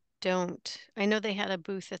 I don't. I know they had a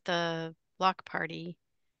booth at the block party,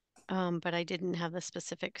 but I didn't have the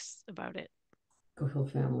specifics about it. Go Hill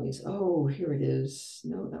Families. Oh, here it is.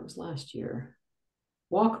 No, that was last year.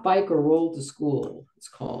 Walk, bike, or roll to school. It's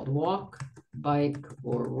called Walk, Bike,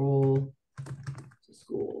 or Roll to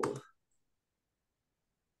School.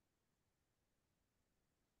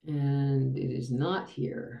 And it is not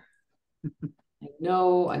here. I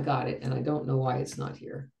know I got it, and I don't know why it's not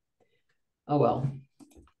here. Oh well.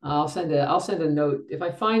 I'll send a note. If I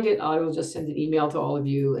find it, I will just send an email to all of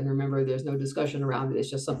you. And remember, there's no discussion around it. It's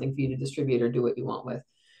just something for you to distribute or do what you want with.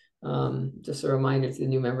 Just a reminder to the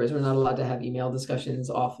new members, we're not allowed to have email discussions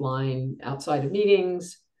offline outside of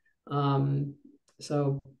meetings.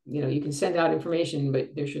 So, you can send out information,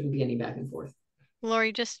 but there shouldn't be any back and forth.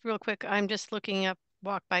 Lori, just real quick, I'm just looking up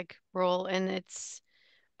walk, bike, roll, and it's,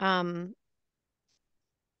 I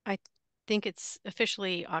think it's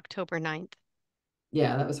officially October 9th.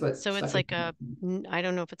 Yeah, that was what. So it's like I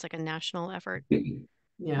don't know if it's like a national effort.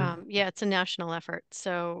 Yeah. Yeah, it's a national effort.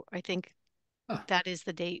 So I think that is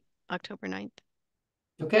the date, October 9th.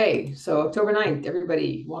 Okay, so October 9th,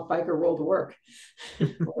 everybody walk, bike, or roll to work.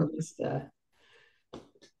 Or just,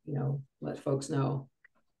 let folks know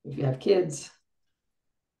if you have kids.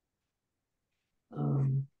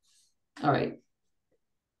 All right.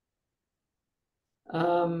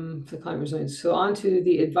 For climate resilience. So on to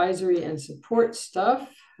the advisory and support stuff.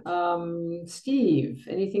 Steve,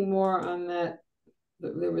 anything more on that?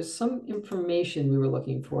 There was some information we were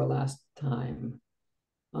looking for last time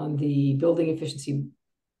on the building efficiency,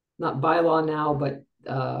 not bylaw now, but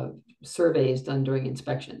surveys done during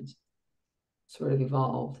inspections. Sort of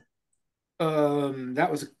evolved. That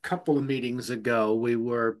was a couple of meetings ago.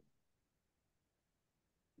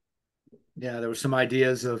 There were some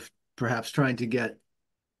ideas of perhaps trying to get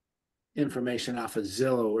information off of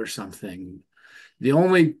Zillow or something. The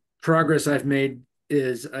only progress I've made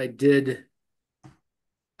is I did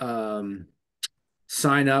sign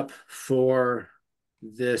up for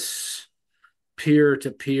this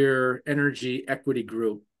peer-to-peer energy equity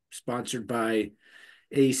group sponsored by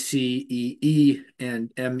ACEE and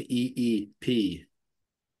MEEP,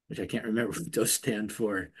 which I can't remember what those stand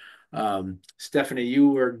for. Stephanie, you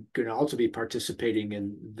were going to also be participating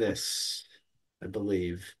in this, I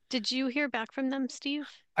believe. Did you hear back from them, Steve?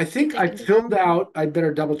 I think I filled out, I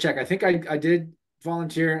better double check. I think I did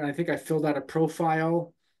volunteer, and I think I filled out a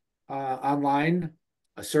profile online,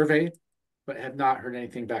 a survey, but have not heard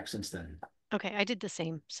anything back since then. Okay, I did the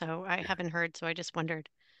same, so I haven't heard, so I just wondered.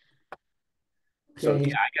 So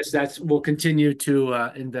yeah, I guess we'll continue to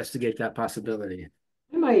investigate that possibility.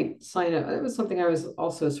 I might sign up. That was something I was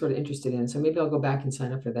also sort of interested in. So maybe I'll go back and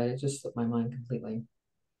sign up for that. It just slipped my mind completely.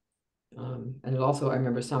 And it also, I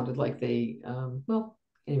remember, sounded like they, well,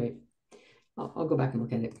 anyway, I'll go back and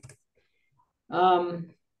look at it.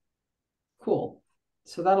 Cool.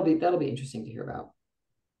 So that'll be interesting to hear about.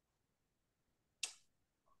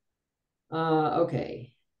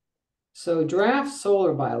 Okay. So draft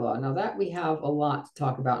solar bylaw. Now that we have a lot to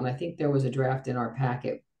talk about, and I think there was a draft in our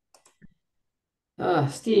packet.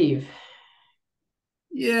 Steve.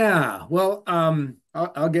 Yeah, well,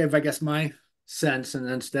 I'll give, I guess, my sense, and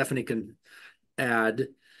then Stephanie can add.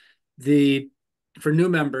 For new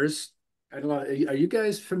members, I don't know, are you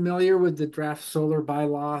guys familiar with the draft solar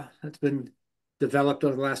bylaw that's been developed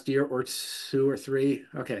over the last year or two or three?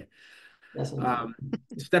 Okay. Yes,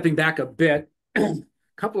 stepping back a bit, a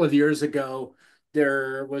couple of years ago,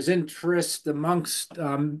 there was interest amongst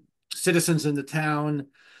citizens in the town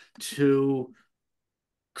to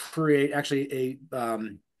create actually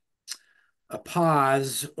a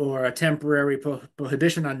pause or a temporary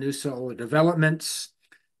prohibition on new solar developments.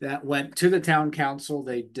 That went to the town council.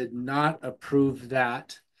 They did not approve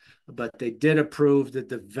that, but they did approve the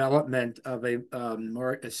development of a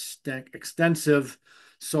more extensive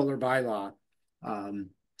solar bylaw.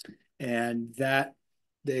 And that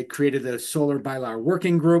they created the solar bylaw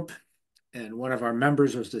working group, and one of our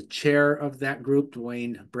members was the chair of that group,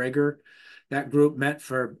 Dwayne Brager. That group met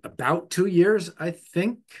for about 2 years, I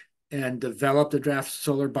think, and developed a draft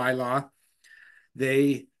solar bylaw.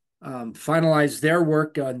 They finalized their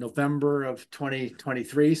work on November of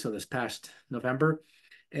 2023, so this past November,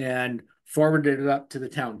 and forwarded it up to the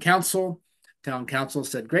town council. Town council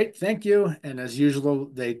said, great, thank you. And as usual,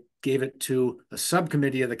 they gave it to a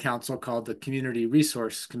subcommittee of the council called the Community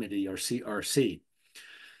Resource Committee, or CRC.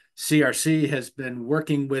 CRC has been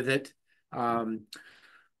working with it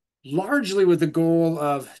largely with the goal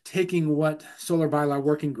of taking what Solar Bylaw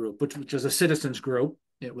Working Group, which is a citizens group,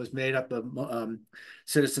 It was made up of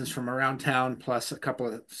citizens from around town, plus a couple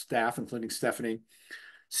of staff, including Stephanie.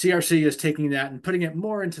 CRC is taking that and putting it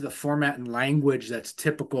more into the format and language that's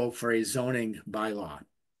typical for a zoning bylaw.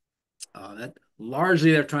 That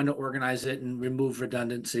largely they're trying to organize it and remove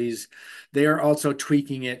redundancies. They are also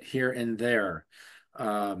tweaking it here and there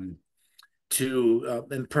and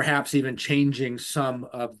perhaps even changing some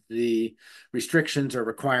of the restrictions or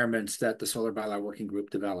requirements that the Solar Bylaw Working Group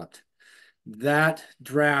developed. That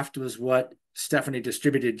draft was what Stephanie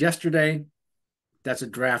distributed yesterday. That's a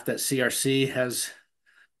draft that CRC has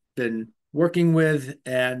been working with,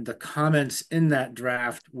 and the comments in that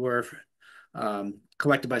draft were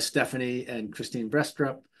collected by Stephanie and Christine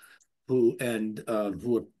Brestrup, who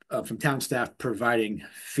are from town staff providing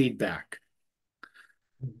feedback.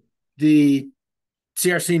 The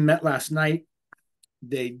CRC met last night.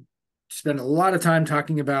 They spent a lot of time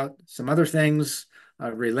talking about some other things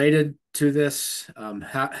related to this.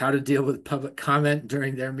 How to deal with public comment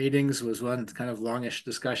during their meetings was one kind of longish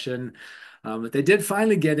discussion. But they did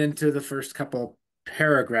finally get into the first couple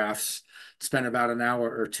paragraphs, spent about an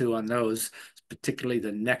hour or two on those, particularly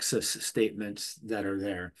the nexus statements that are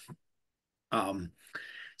there.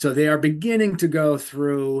 So they are beginning to go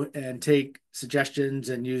through and take suggestions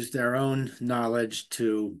and use their own knowledge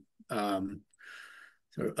to sort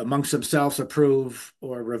of amongst themselves approve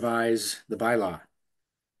or revise the bylaw.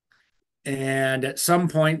 And at some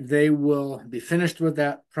point, they will be finished with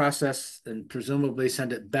that process and presumably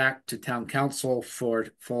send it back to town council for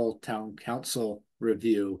full town council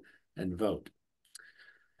review and vote.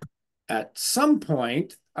 At some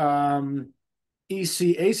point,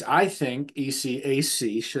 ECAC, I think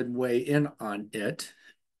ECAC should weigh in on it,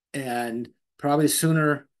 and probably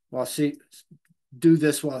sooner do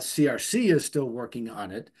this while CRC is still working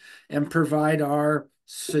on it, and provide our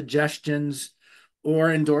suggestions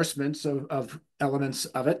or endorsements of elements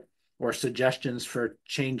of it, or suggestions for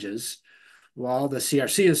changes, while the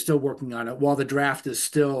CRC is still working on it, while the draft is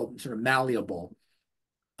still sort of malleable.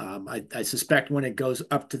 I suspect when it goes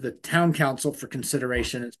up to the town council for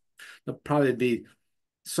consideration, it'll probably be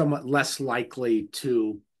somewhat less likely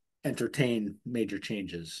to entertain major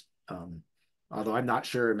changes. Although I'm not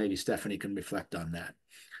sure, maybe Stephanie can reflect on that.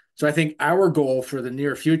 So I think our goal for the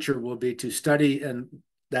near future will be to study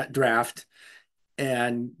that draft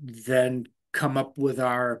and then come up with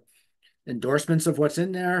our endorsements of what's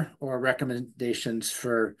in there or recommendations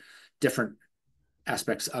for different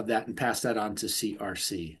aspects of that and pass that on to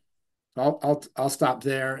CRC. I'll stop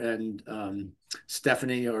there, and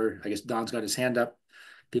Stephanie, or I guess Don's got his hand up.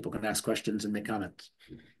 People can ask questions and make comments.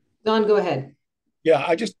 Don, go ahead. Yeah,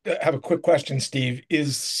 I just have a quick question, Steve.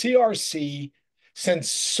 Is CRC,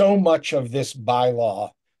 since so much of this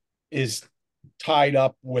bylaw is tied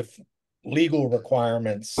up with legal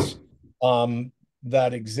requirements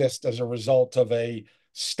that exist as a result of a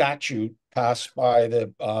statute passed by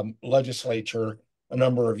the legislature a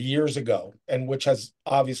number of years ago, and which has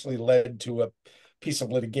obviously led to a piece of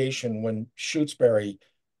litigation when Shutesbury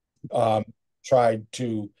tried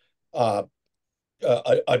to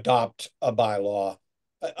adopt a bylaw.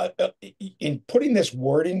 In putting this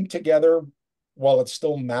wording together, while it's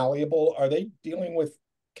still malleable, are they dealing with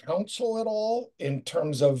council at all in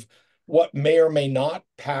terms of what may or may not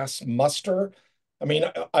pass muster? I mean,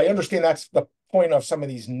 I understand that's the point of some of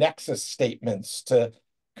these nexus statements, to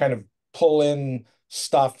kind of pull in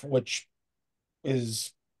stuff which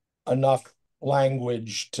is enough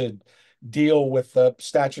language to deal with the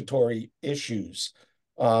statutory issues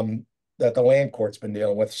that the land court's been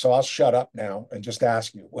dealing with. So I'll shut up now and just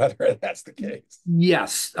ask you whether that's the case.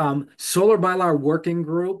 Yes. Solar Bylaw Working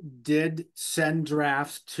Group did send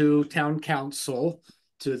drafts to town council,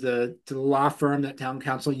 to the law firm that town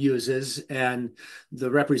council uses, and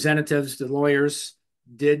the representatives, the lawyers,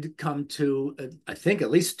 did come to, I think,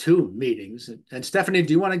 at least 2 meetings. And Stephanie,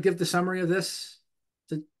 do you want to give the summary of this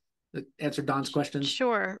to answer Don's questions?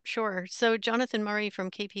 Sure. So Jonathan Murray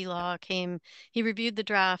from KP Law he reviewed the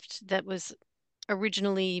draft that was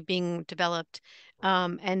originally being developed,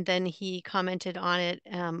 and then he commented on it,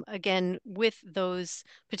 again, with those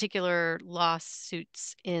particular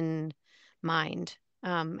lawsuits in mind,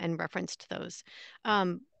 and referenced those.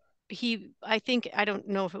 I don't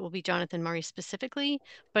know if it will be Jonathan Murray specifically,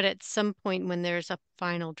 but at some point when there's a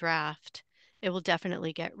final draft, it will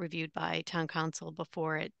definitely get reviewed by town council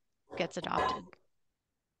before it gets adopted.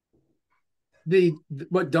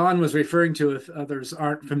 What Don was referring to, if others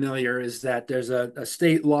aren't familiar, is that there's a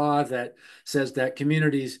state law that says that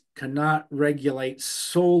communities cannot regulate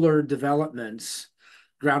solar developments,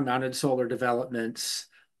 ground-mounted solar developments,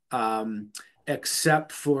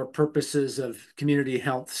 except for purposes of community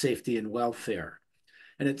health, safety, and welfare.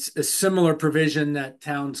 And it's a similar provision that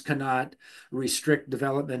towns cannot restrict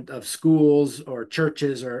development of schools or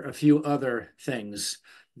churches or a few other things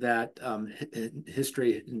that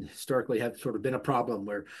historically have sort of been a problem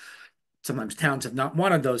where sometimes towns have not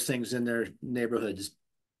wanted those things in their neighborhoods.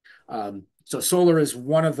 So solar is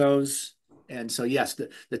one of those. And so, yes,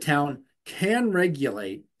 the town can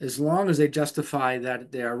regulate as long as they justify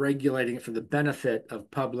that they are regulating it for the benefit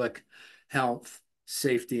of public health,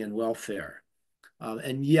 safety, and welfare.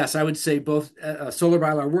 And yes, I would say both Solar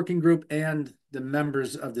Bylaw Working Group and the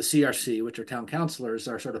members of the CRC, which are town councilors,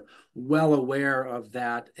 are sort of well aware of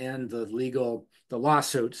that and the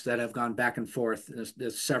lawsuits that have gone back and forth.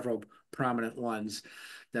 There's several prominent ones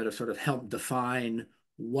that have sort of helped define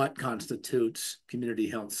what constitutes community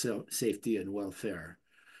health, safety, and welfare.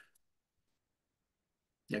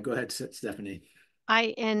 Yeah, go ahead, Stephanie.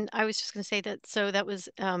 I was just going to say that, so that was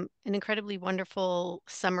an incredibly wonderful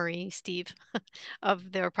summary, Steve,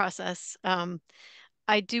 of their process.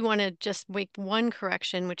 I do want to just make one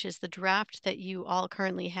correction, which is the draft that you all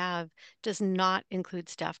currently have does not include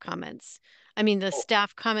staff comments. I mean, the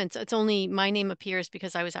staff comments, it's only my name appears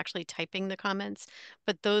because I was actually typing the comments,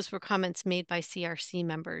 but those were comments made by CRC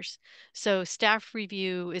members. So staff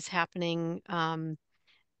review is happening, and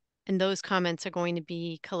those comments are going to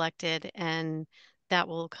be collected, and that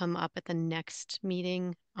will come up at the next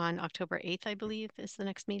meeting on October 8th, I believe, is the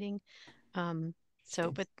next meeting.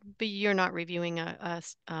 So, but you're not reviewing a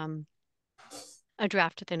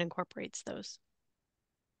draft that incorporates those.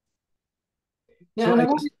 Yeah,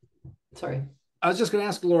 so sorry. I was just going to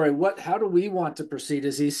ask Lori, how do we want to proceed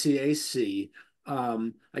as ECAC?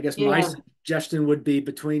 I guess my suggestion would be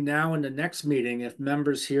between now and the next meeting, if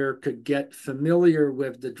members here could get familiar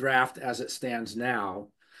with the draft as it stands now,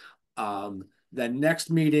 then next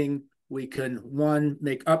meeting we can, one,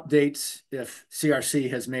 make updates if CRC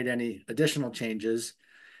has made any additional changes,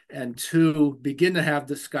 and two, begin to have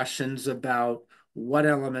discussions about what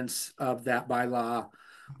elements of that bylaw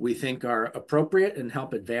we think are appropriate and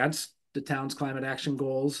help advance the town's climate action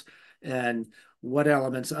goals, and what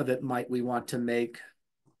elements of it might we want to make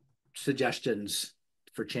suggestions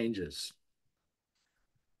for changes.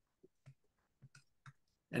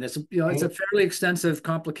 And it's, it's a fairly extensive,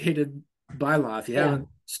 complicated bylaw. If you haven't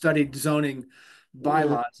studied zoning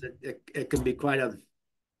bylaws, it can be quite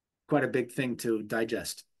a big thing to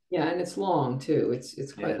digest. Yeah, and it's long too.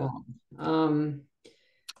 It's quite long.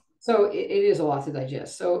 So it is a lot to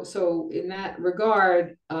digest. So in that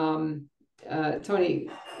regard, Tony,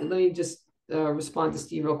 let me just respond to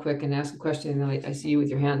Steve real quick and ask a question. And I see you with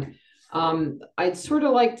your hand. I'd sort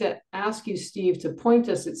of like to ask you, Steve, to point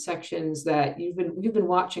us at sections that you've been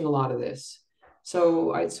watching a lot of this.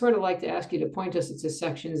 So I'd sort of like to ask you to point us to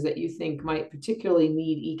sections that you think might particularly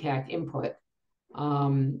need ECAC input.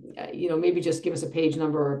 Maybe just give us a page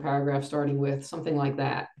number or a paragraph starting with something like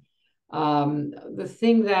that. The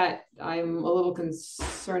thing that I'm a little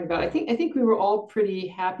concerned about, I think we were all pretty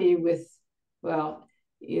happy with,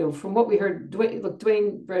 from what we heard,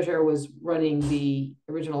 Dwayne Breger was running the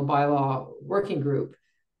original bylaw working group.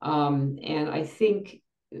 And I think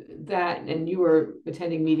that, and you were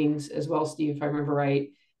attending meetings as well, Steve, if I remember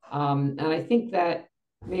right. And I think that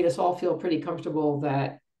made us all feel pretty comfortable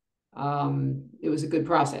that it was a good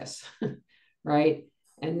process, right?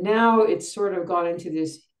 And now it's sort of gone into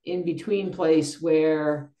this in-between place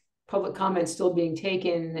where public comment's still being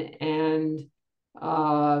taken, and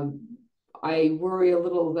I worry a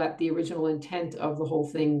little that the original intent of the whole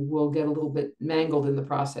thing will get a little bit mangled in the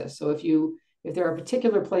process. So if there are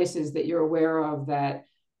particular places that you're aware of that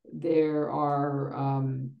there are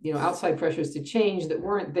outside pressures to change that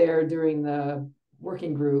weren't there during the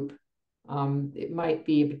working group, it might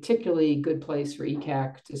be a particularly good place for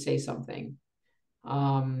ECAC to say something.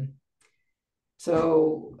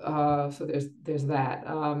 So there's that.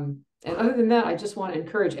 And other than that, I just want to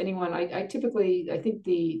encourage anyone. I think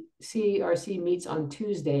the CRC meets on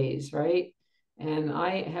Tuesdays, right? And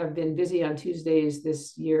I have been busy on Tuesdays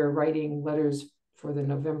this year writing letters for the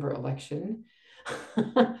November election,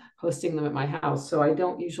 hosting them at my house. So I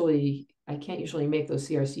can't usually make those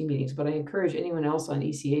CRC meetings, but I encourage anyone else on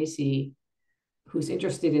ECAC who's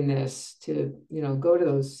interested in this to, go to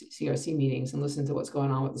those CRC meetings and listen to what's going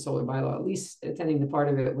on with the solar bylaw, at least attending the part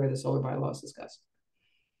of it where the solar bylaw is discussed.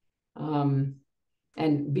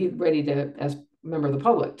 And be ready to, as a member of the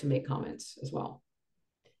public, to make comments as well.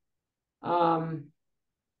 All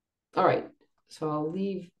right, so I'll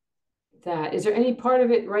leave that. Is there any part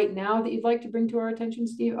of it right now that you'd like to bring to our attention,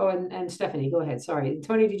 Steve? Oh, and Stephanie, go ahead. Sorry.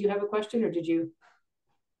 Tony, did you have a question, or did you?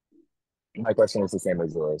 My question was the same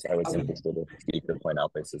as yours. I was interested if Steve could point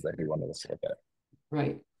out places that he wanted us to look at.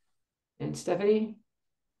 Right. And Stephanie?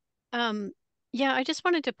 Yeah, I just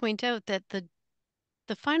wanted to point out that the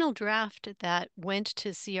final draft that went to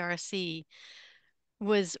CRC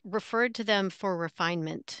was referred to them for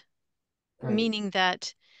refinement, Right. meaning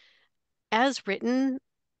that as written,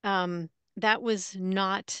 that was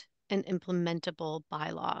not an implementable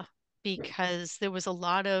bylaw because there was a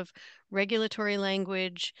lot of regulatory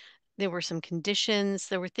language. There were some conditions.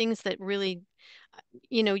 There were things that really,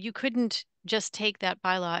 you couldn't just take that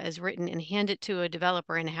bylaw as written and hand it to a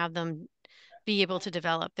developer and have them be able to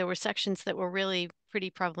develop. There were sections that were really pretty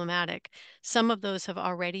problematic. Some of those have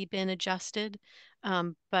already been adjusted,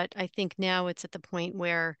 but I think now it's at the point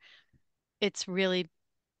where it's really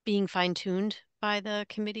being fine-tuned by the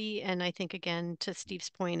committee. And I think, again, to Steve's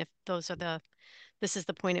point, if this is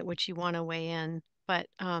the point at which you want to weigh in. But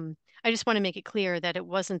I just want to make it clear that it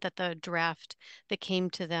wasn't that the draft that came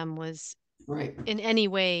to them was Right. in any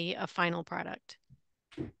way a final product.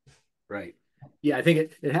 Right. Yeah, I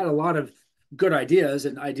think it had a lot of good ideas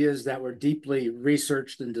and ideas that were deeply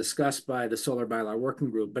researched and discussed by the Solar Bylaw Working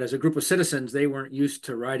Group. But as a group of citizens, they weren't used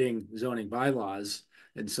to writing zoning bylaws.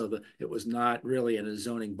 And so it was not really in a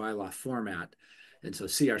zoning bylaw format. And so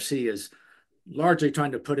CRC is largely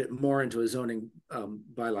trying to put it more into a zoning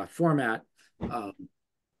bylaw format,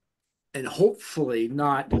 and hopefully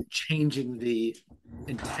not changing the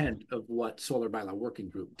intent of what Solar Bylaw Working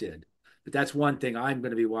Group did. But that's one thing I'm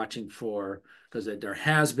going to be watching for, because there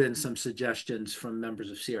has been some suggestions from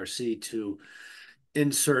members of CRC to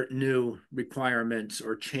insert new requirements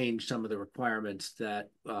or change some of the requirements that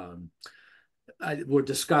were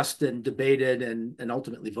discussed and debated and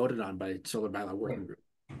ultimately voted on by Solar Bylaw Working Group.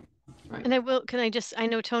 Right. And I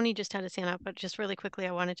know Tony just had his hand up, but just really quickly,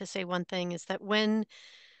 I wanted to say one thing is that when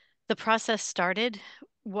the process started,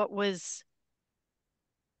 what was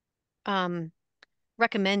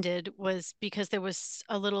recommended was, because there was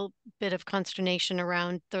a little bit of consternation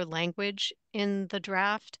around the language in the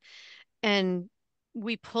draft, and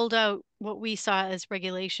we pulled out what we saw as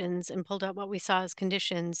regulations and pulled out what we saw as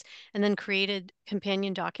conditions and then created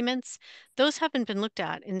companion documents. Those haven't been looked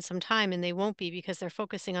at in some time, and they won't be because they're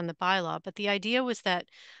focusing on the bylaw. But the idea was that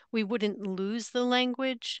we wouldn't lose the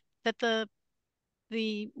language that the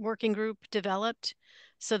working group developed,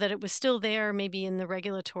 so that it was still there, maybe in the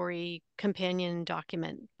regulatory companion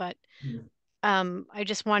document. But I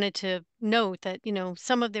just wanted to note that,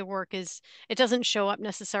 some of their work it doesn't show up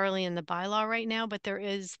necessarily in the bylaw right now, but there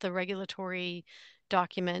is the regulatory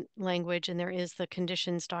document language and there is the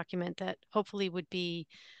conditions document that hopefully would be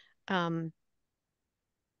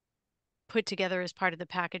put together as part of the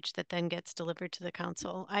package that then gets delivered to the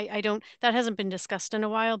council. That hasn't been discussed in a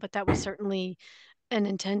while, but that was certainly an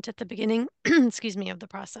intent at the beginning, excuse me, of the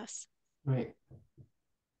process. Right.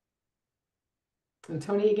 And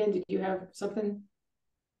Tony, again, did you have something?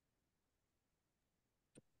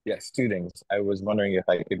 Yes, two things. I was wondering if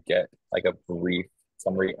I could get like a brief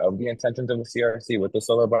summary of the intentions of the CRC with the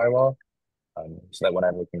solar bylaw, so that when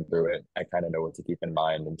I'm looking through it, I kind of know what to keep in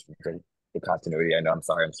mind in terms of the continuity. I know, I'm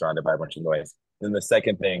sorry, I'm surrounded by a bunch of noise. Then the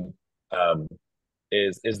second thing does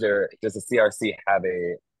the CRC have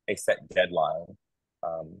a set deadline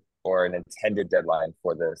or an intended deadline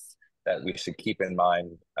for this that we should keep in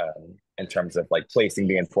mind in terms of like placing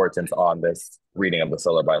the importance on this reading of the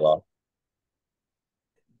solar bylaw?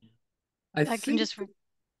 I can just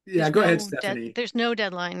Yeah, go ahead, Stephanie. There's no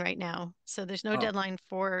deadline right now. So there's no deadline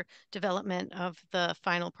for development of the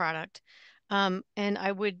final product. And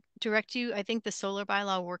I would direct you, I think the Solar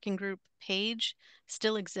Bylaw Working Group page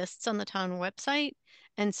still exists on the town website.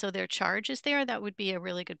 And so their charge is there. That would be a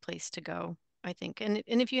really good place to go, I think. And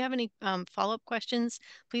if you have any follow-up questions,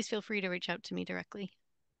 please feel free to reach out to me directly.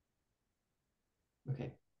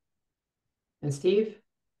 Okay. And Steve?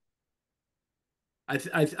 I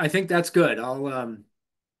think that's good.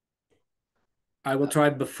 I will try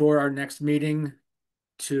before our next meeting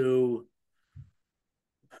to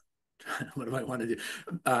what do I want to do?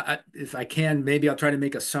 If I can, maybe I'll try to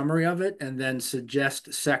make a summary of it and then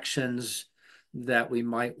suggest sections that we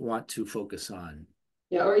might want to focus on.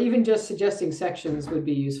 Yeah, or even just suggesting sections would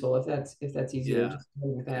be useful if that's easier. Yeah. Just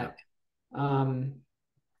with that.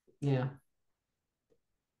 Yeah.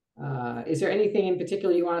 Is there anything in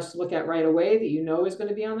particular you want us to look at right away that you know is going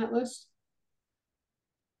to be on that list?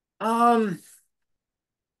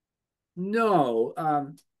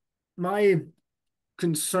 No. My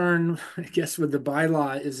concern, I guess, with the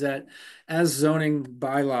bylaw is that as zoning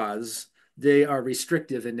bylaws, they are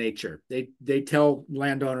restrictive in nature. They tell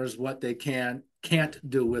landowners what they can't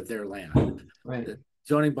do with their land. Right. The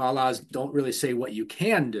zoning bylaws don't really say what you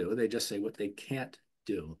can do. They just say what they can't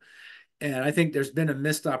do. And I think there's been a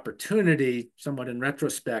missed opportunity, somewhat in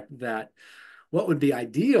retrospect, that what would be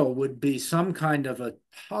ideal would be some kind of a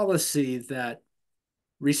policy that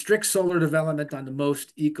restricts solar development on the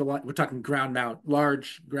most we're talking ground mount,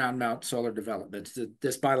 large ground mount solar developments.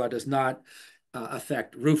 This bylaw does not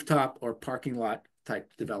affect rooftop or parking lot type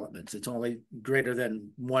developments. It's only greater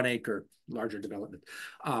than 1 acre larger development.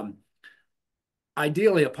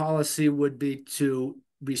 Ideally, a policy would be to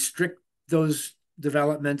restrict those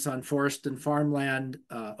developments on forest and farmland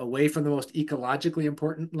away from the most ecologically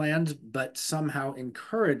important lands, but somehow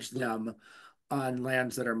encourage them on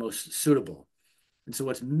lands that are most suitable. And so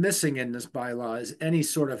what's missing in this bylaw is any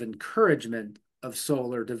sort of encouragement of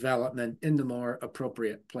solar development in the more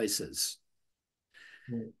appropriate places.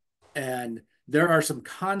 And there are some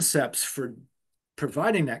concepts for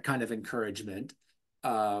providing that kind of encouragement.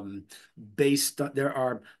 There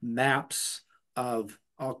are maps of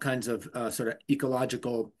all kinds of sort of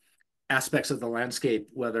ecological aspects of the landscape,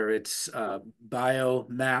 whether it's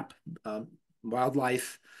biomap,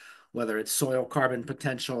 wildlife, whether it's soil carbon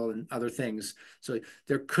potential and other things. So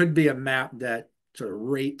there could be a map that sort of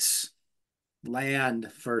rates land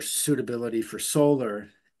for suitability for solar,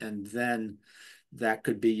 and then that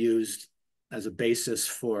could be used as a basis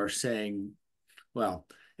for saying, well,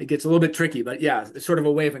 it gets a little bit tricky, but yeah, it's sort of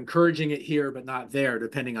a way of encouraging it here, but not there,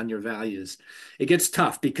 depending on your values. It gets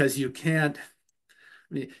tough because you can't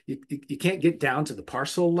get down to the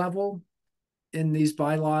parcel level in these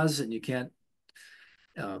bylaws, and you can't,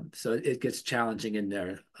 so it gets challenging in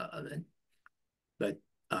there. But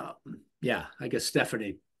yeah, I guess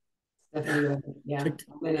Stephanie. Yeah,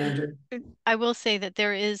 and Andrew. I will say that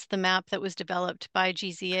there is the map that was developed by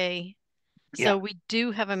GZA. So Yeah. we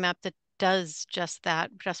do have a map that does just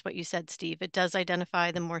that, just what you said, Steve. It does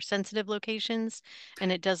identify the more sensitive locations,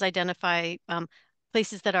 and it does identify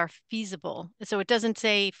places that are feasible. So it doesn't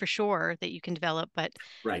say for sure that you can develop, but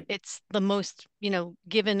Right. it's the most,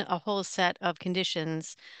 given a whole set of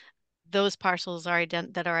conditions, those parcels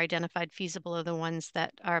that are identified feasible are the ones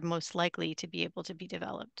that are most likely to be able to be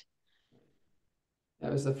developed.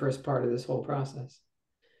 That was the first part of this whole process.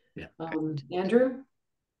 Yeah. Andrew?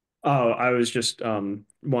 Oh, I was just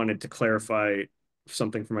wanted to clarify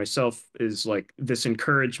something for myself, is like this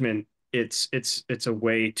encouragement, it's a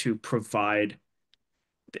way to provide,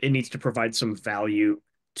 it needs to provide some value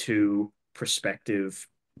to prospective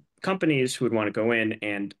companies who would want to go in,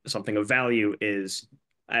 and something of value is,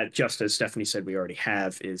 just as Stephanie said, we already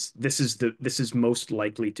have, is this is most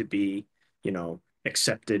likely to be,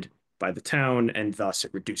 accepted by the town, and thus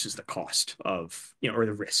it reduces the cost of, or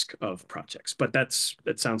the risk of projects. But that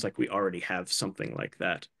sounds like we already have something like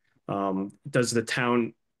that. Does the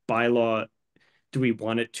town bylaw, do we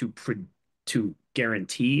want it to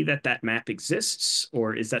guarantee that map exists,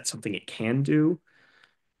 or is that something it can do?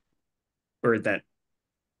 Or that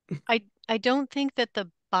I don't think that the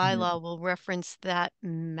bylaw will reference that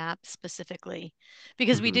map specifically,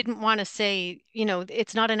 because we didn't want to say,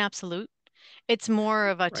 it's not an absolute. It's more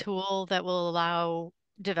of a tool that will allow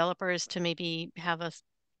developers to maybe have a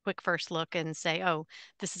quick first look and say, oh,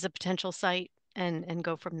 this is a potential site, and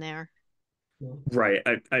go from there. Right.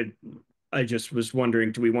 I just was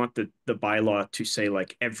wondering, do we want the bylaw to say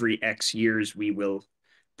like every X years we will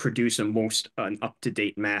produce an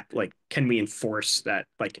up-to-date map? Like, can we enforce that,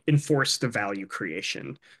 like enforce the value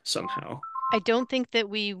creation somehow? I don't think that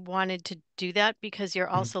we wanted to do that, because you're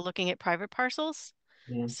also looking at private parcels.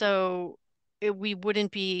 Yeah. So we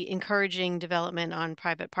wouldn't be encouraging development on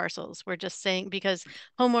private parcels. We're just saying, because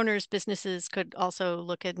homeowners, businesses could also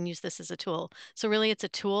look at and use this as a tool. So really it's a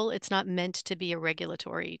tool. It's not meant to be a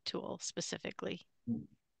regulatory tool specifically.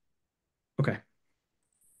 Okay.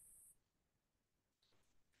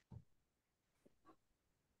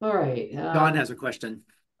 All right. Don has a question.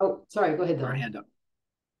 Oh, sorry. Go ahead, Our Don. hand up.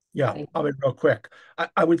 Yeah, I'll be real quick.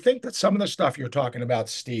 I would think that some of the stuff you're talking about,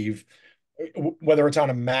 Steve, whether it's on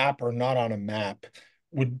a map or not on a map,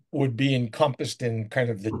 would be encompassed in kind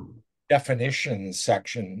of the definitions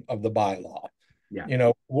section of the bylaw.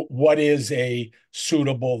 Yeah. What is a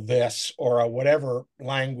suitable this, or a whatever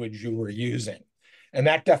language you were using. And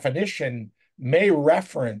that definition may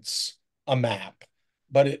reference a map,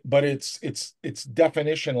 but it's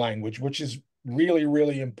definition language, which is really,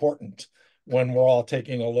 really important when we're all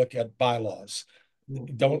taking a look at bylaws.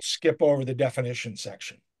 Don't skip over the definition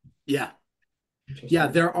section. Yeah. Yeah,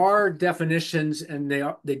 there are definitions, and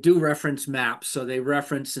they do reference maps. So they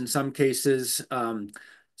reference, in some cases,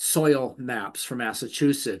 soil maps for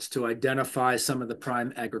Massachusetts to identify some of the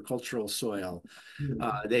prime agricultural soil.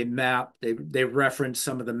 They reference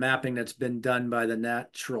some of the mapping that's been done by the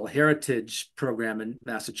Natural Heritage Program in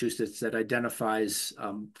Massachusetts that identifies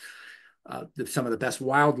some of the best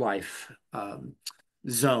wildlife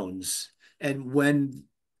zones. And when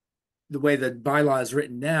the way the bylaw is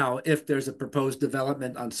written now, if there's a proposed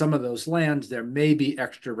development on some of those lands, there may be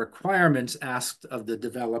extra requirements asked of the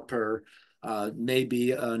developer,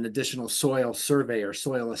 maybe an additional soil survey or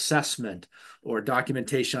soil assessment or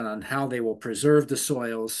documentation on how they will preserve the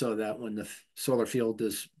soils so that when the solar field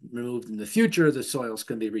is removed in the future, the soils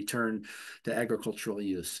can be returned to agricultural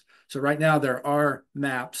use. So right now there are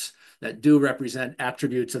maps that do represent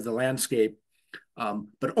attributes of the landscape,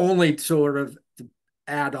 but only sort of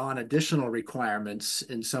add on additional requirements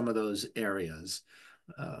in some of those areas,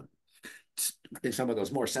 in some of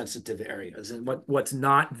those more sensitive areas. And what's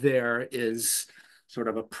not there is sort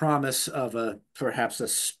of a promise of perhaps a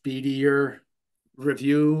speedier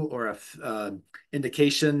review or a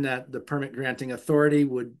indication that the permit granting authority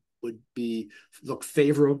would look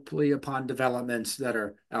favorably upon developments that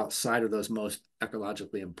are outside of those most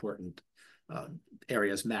ecologically important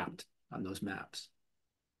areas mapped on those maps.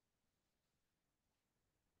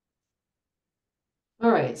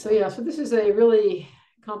 All right, so yeah, so this is a really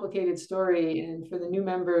complicated story, and for the new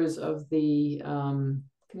members of the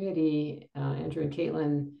community, Andrew and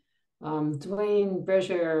Caitlin, Dwayne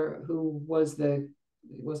Breger, who was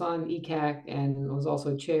on ECAC and was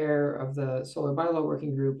also chair of the Solar Bylaw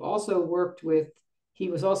Working Group, also worked with. He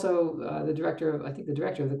was also the director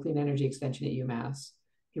of the Clean Energy Extension at UMass.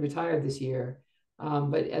 He retired this year,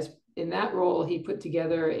 but in that role, he put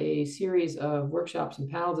together a series of workshops and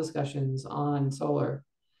panel discussions on solar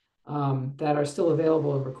that are still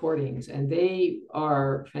available in recordings, and they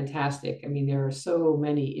are fantastic. I mean, there are so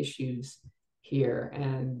many issues here,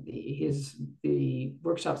 and the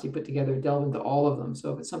workshops he put together delve into all of them.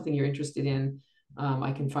 So if it's something you're interested in,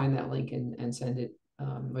 I can find that link and send it,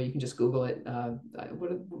 or you can just Google it.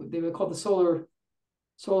 They were called the Solar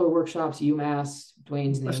Workshops, UMass,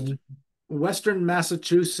 Dwayne's name. Western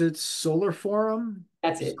Massachusetts Solar Forum.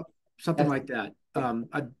 That's it. Something like that.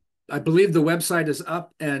 I believe the website is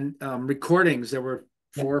up, and recordings, there were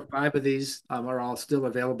 4 or 5 of these, are all still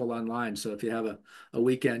available online. So if you have a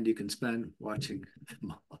weekend you can spend watching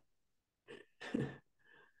them all.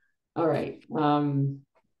 All right.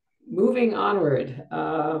 Moving onward.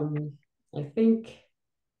 I think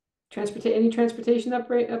any transportation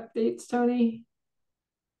updates, Tony?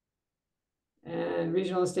 And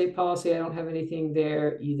regional and state policy, I don't have anything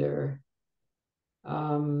there either.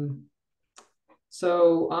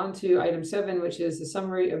 So on to item 7, which is the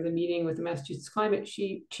summary of the meeting with the Massachusetts Climate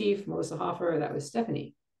Chief, Melissa Hoffer. That was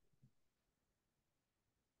Stephanie.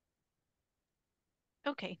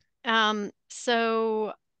 Okay.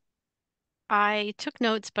 So I took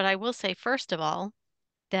notes, but I will say, first of all,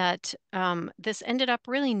 that this ended up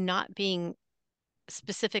really not being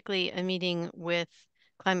specifically a meeting with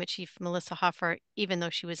Climate Chief Melissa Hoffer, even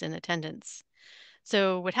though she was in attendance.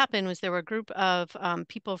 So what happened was there were a group of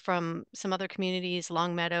people from some other communities,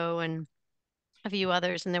 Longmeadow and a few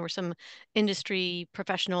others, and there were some industry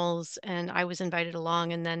professionals, and I was invited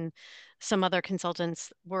along, and then some other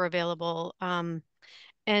consultants were available. And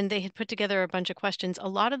they had put together a bunch of questions. A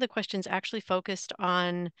lot of the questions actually focused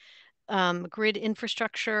on grid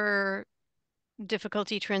infrastructure,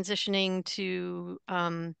 difficulty transitioning to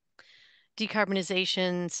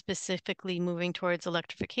decarbonization, specifically moving towards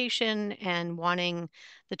electrification and wanting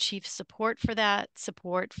the chief's support for that,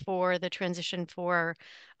 support for the transition for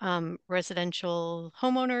residential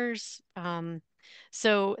homeowners.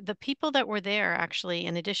 So the people that were there, actually,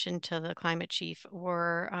 in addition to the climate chief,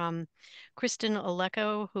 were Kristen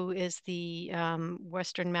Oleko, who is the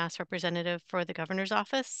Western Mass representative for the governor's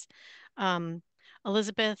office,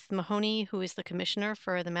 Elizabeth Mahoney, who is the commissioner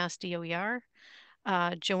for the Mass DOER,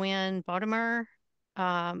 Joanne Baudimer,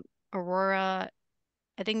 Aurora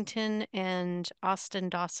Eddington, and Austin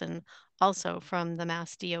Dawson, also from the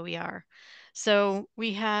Mass DOER. So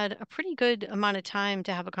we had a pretty good amount of time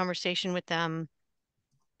to have a conversation with them.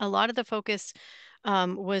 A lot of the focus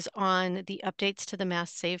was on the updates to the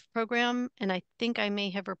Mass Save program. And I think I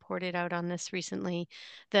may have reported out on this recently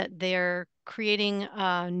that they're creating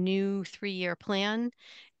a new 3-year plan.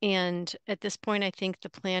 And at this point, I think the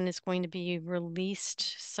plan is going to be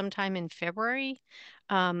released sometime in February.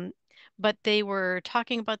 But they were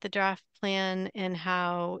talking about the draft plan and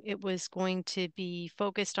how it was going to be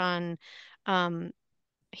focused on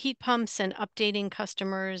heat pumps and updating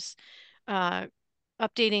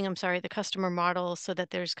the customer model so that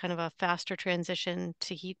there's kind of a faster transition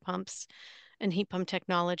to heat pumps and heat pump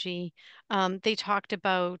technology. They talked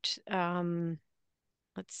about, let's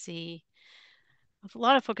see, a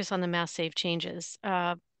lot of focus on the Mass Save changes.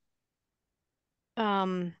 And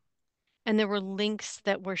there were links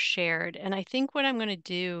that were shared. And I think what I'm going to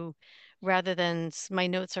do, rather than my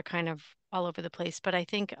notes are kind of all over the place, but I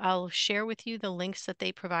think I'll share with you the links that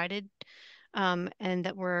they provided, and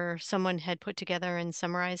that someone had put together and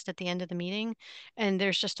summarized at the end of the meeting. And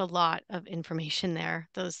there's just a lot of information there,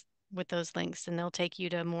 with those links, and they'll take you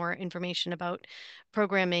to more information about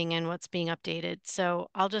programming and what's being updated. So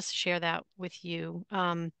I'll just share that with you.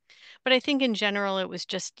 But I think in general, it was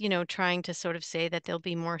just, trying to sort of say that there'll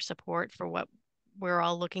be more support for what we're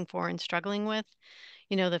all looking for and struggling with.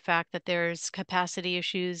 The fact that there's capacity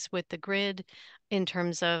issues with the grid in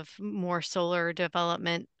terms of more solar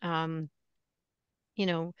development. You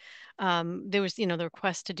know, there was, the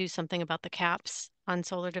request to do something about the caps on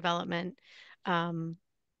solar development,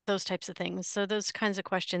 those types of things. So those kinds of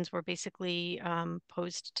questions were basically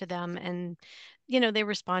posed to them, and they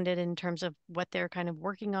responded in terms of what they're kind of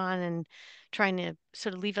working on and trying to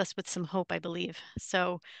sort of leave us with some hope, I believe.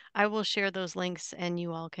 So I will share those links, and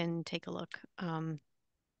you all can take a look.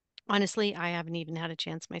 Honestly, I haven't even had a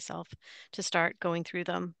chance myself to start going through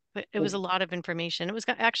them, but it was a lot of information. It was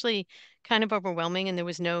actually kind of overwhelming, and there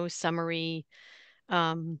was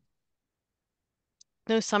um,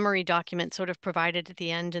 no summary document sort of provided at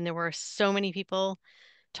the end, and there were so many people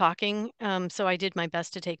talking. So I did my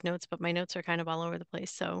best to take notes, but my notes are kind of all over the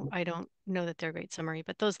place, so I don't know that they're a great summary,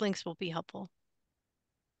 but those links will be helpful.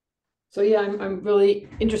 So yeah, I'm really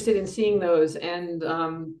interested in seeing those, and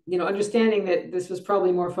understanding that this was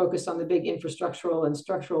probably more focused on the big infrastructural and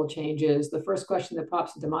structural changes. The first question that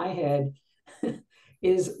pops into my head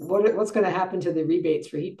is what's going to happen to the rebates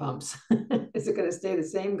for heat pumps? Is it going to stay the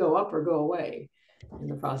same, go up, or go away in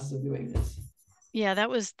the process of doing this? Yeah, that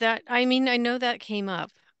was that. I mean, I know that came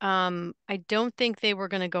up. I don't think they were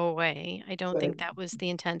going to go away. I don't think that was the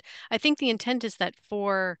intent. I think the intent is that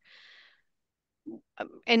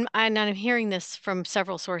and I'm hearing this from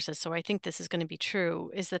several sources, so I think this is going to be true,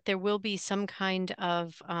 is that there will be some kind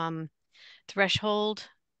of threshold,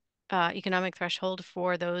 economic threshold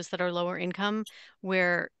for those that are lower income,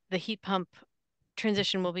 where the heat pump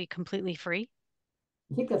transition will be completely free.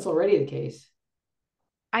 I think that's already the case.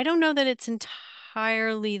 I don't know that it's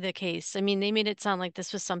entirely the case. I mean, they made it sound like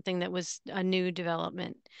this was something that was a new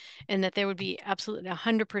development and that there would be absolutely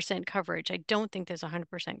 100% coverage. I don't think there's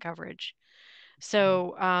 100% coverage.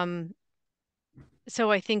 So, so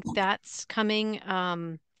I think that's coming.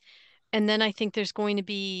 And then I think there's going to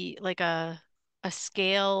be like a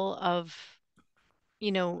scale of,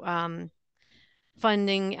 you know,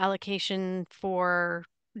 funding allocation for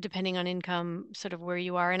depending on income, sort of where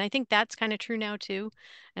you are. And I think that's kind of true now too.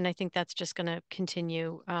 And I think that's just going to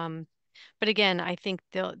continue. But again, I think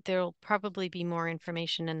there'll probably be more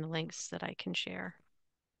information in the links that I can share.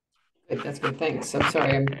 Good, that's good. Thanks. I'm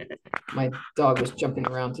sorry. My dog was jumping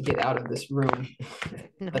around to get out of this room.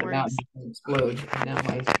 No Let him out worries. and explode. And now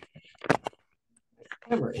my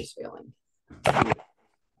camera is failing.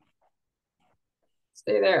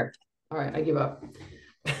 Stay there. All right, I give up.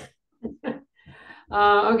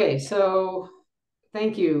 Okay, so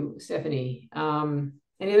thank you, Stephanie.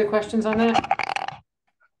 Any other questions on that?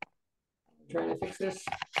 I'm trying to fix this.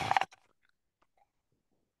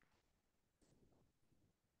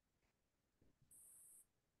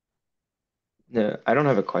 No, I don't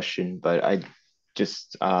have a question, but I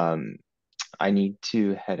just I need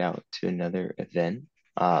to head out to another event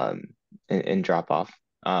and drop off.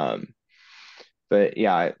 But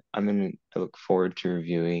yeah, I look forward to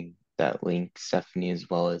reviewing that link, Stephanie, as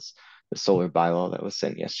well as the solar bylaw that was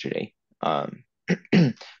sent yesterday. But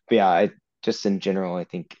yeah, I just in general, I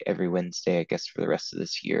think every Wednesday, I guess for the rest of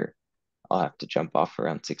this year, I'll have to jump off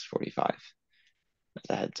around 6:45. As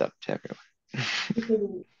a heads up to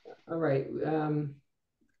everyone. All right.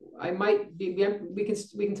 I might be,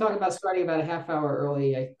 we can talk about starting about a half hour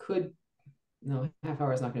early. No, half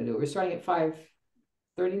hour is not going to do it. We're starting at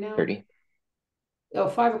 5:30 now. 30. Oh,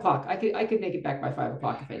 5 o'clock. I could make it back by 5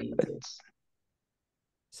 o'clock if I needed to.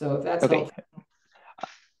 So if that's okay.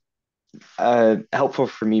 helpful. Helpful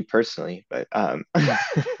for me personally, but but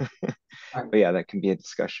yeah, that can be a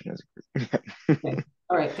discussion as a group. Okay.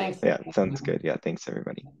 All right, thanks. Yeah, sounds good. Yeah, thanks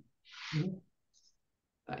everybody. Mm-hmm.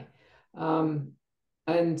 Bye.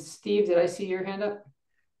 And Steve, did I see your hand up?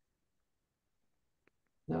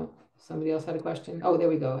 No, somebody else had a question. Oh, there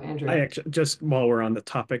we go, Andrew. I actually, just while we're on the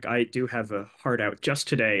topic, I do have a hard out just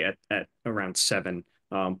today at around 7,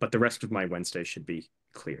 but the rest of my Wednesday should be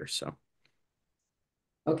clear. So.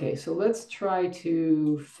 Okay, so let's try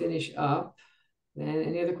to finish up. Then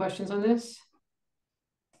any other questions on this?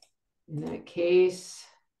 In that case,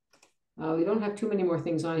 we don't have too many more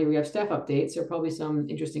things on here. We have staff updates. There are probably some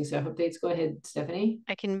interesting staff updates. Go ahead, Stephanie.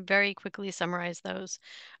 I can very quickly summarize those.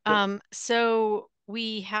 So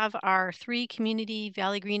we have our 3 community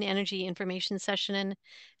Valley Green Energy information session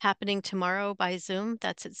happening tomorrow by Zoom.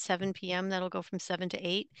 That's at 7 p.m. That'll go from 7 to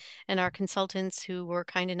 8. And our consultants who were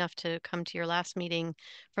kind enough to come to your last meeting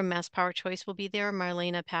from Mass Power Choice will be there,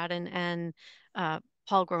 Marlena Patton and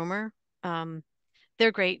Paul Gromer.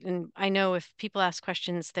 They're great. And I know if people ask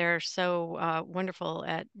questions, they're so wonderful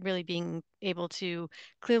at really being able to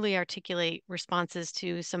clearly articulate responses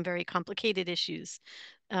to some very complicated issues.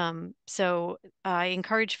 So I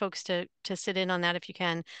encourage folks to sit in on that if you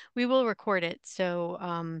can. We will record it,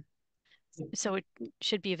 so so it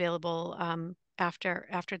should be available after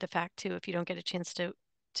the fact too, if you don't get a chance to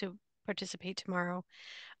participate tomorrow.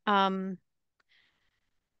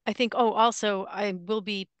 I think, oh, also I will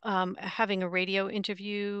be having a radio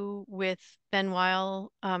interview with Ben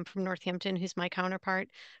Weil from Northampton, who's my counterpart,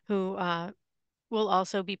 who we'll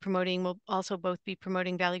also both be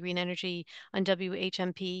promoting Valley Green Energy on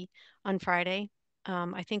WHMP on Friday.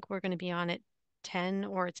 I think we're going to be on at 10,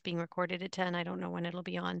 or it's being recorded at 10. I don't know when it'll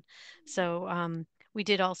be on. So we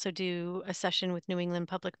did also do a session with New England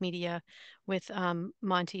Public Media with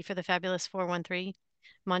Monty for the Fabulous 413,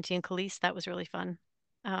 Monty and Khalees. That was really fun.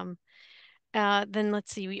 Then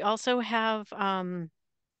let's see, we also have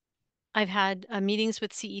I've had meetings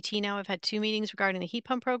with CET now. I've had 2 meetings regarding the heat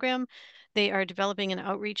pump program. They are developing an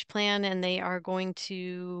outreach plan, and they are going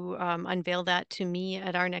to unveil that to me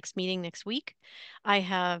at our next meeting next week. I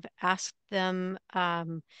have asked them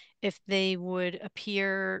if they would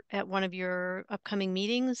appear at one of your upcoming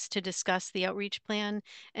meetings to discuss the outreach plan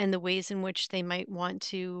and the ways in which they might want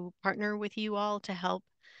to partner with you all to help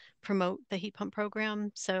promote the heat pump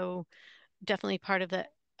program. So definitely part of the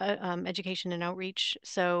education and outreach.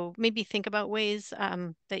 So maybe think about ways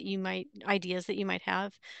ideas that you might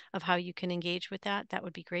have of how you can engage with that. That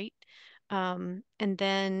would be great. And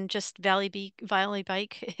then just Valley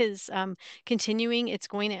Bike is continuing. It's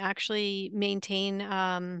going to actually maintain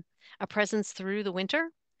a presence through the winter.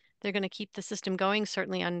 They're going to keep the system going.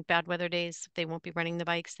 Certainly on bad weather days, they won't be running the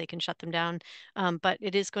bikes. They can shut them down. But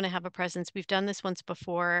it is going to have a presence. We've done this once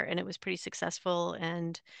before, and it was pretty successful.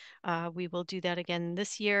 And we will do that again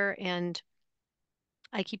this year. And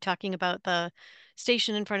I keep talking about the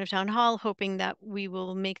station in front of Town Hall, hoping that we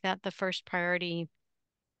will make that the first priority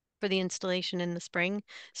for the installation in the spring.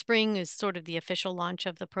 Spring is sort of the official launch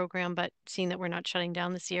of the program, but seeing that we're not shutting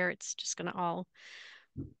down this year, it's just going to all,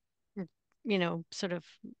 sort of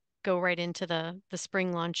go right into the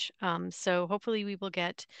spring launch. So hopefully we will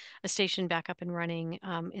get a station back up and running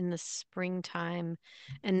in the springtime,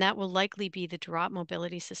 and that will likely be the drop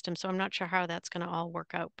mobility system. So I'm not sure how that's going to all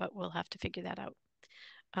work out, but we'll have to figure that out.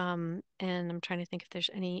 And I'm trying to think if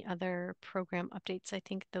there's any other program updates. I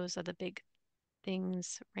think those are the big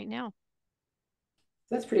things right now.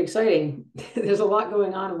 That's pretty exciting. There's a lot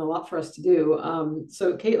going on and a lot for us to do.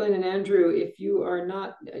 So Caitlin and Andrew, if you are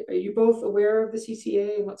you both aware of the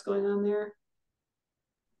CCA and what's going on there?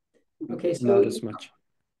 Okay, so not as much.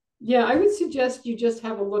 Yeah, I would suggest you just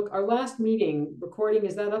have a look. Our last meeting recording,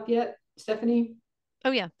 is that up yet, Stephanie?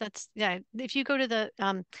 Oh yeah, if you go to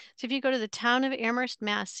the Town of Amherst,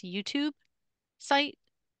 Mass YouTube site,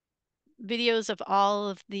 videos of all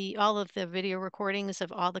of the video recordings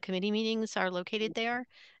of all the committee meetings are located there,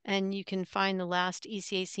 and you can find the last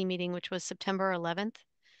ECAC meeting, which was September 11th.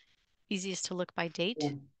 Easiest to look by date.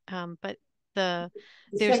 Yeah. But there's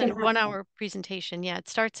a 1-hour presentation. Yeah, it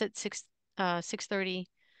starts at 6:30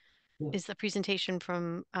 is the presentation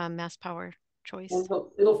from Mass Power Choice. And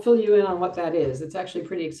it'll fill you in on what that is. It's actually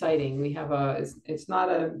pretty exciting. We have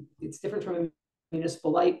it's different from a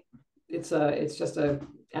municipal light. It's just a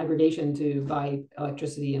aggregation to buy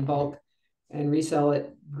electricity in bulk and resell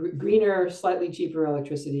it greener, slightly cheaper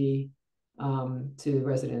electricity to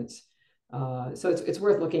residents. So it's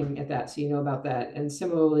worth looking at that, so you know about that. And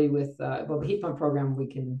similarly with the heat pump program, we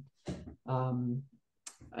can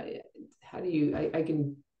I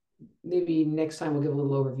can maybe next time we'll give a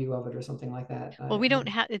little overview of it or something like that. Well, we don't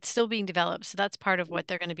have, it's still being developed, so that's part of what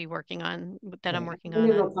they're going to be working on, that I'm working on.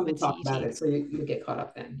 And they'll come and talk about it, so you get caught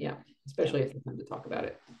up then. Yeah, especially if you come to talk about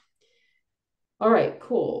it. All right,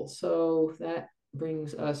 cool. So that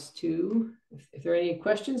brings us to, if there are any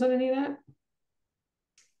questions on any of that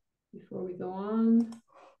before we go on.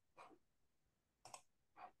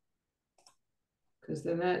 Because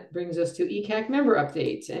then that brings us to ECAC member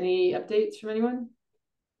updates. Any updates from anyone?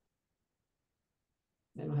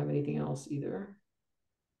 I don't have anything else either.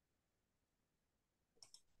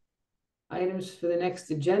 Items for the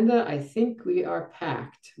next agenda, I think we are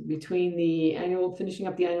packed between finishing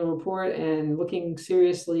up the annual report and looking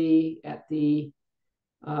seriously at the,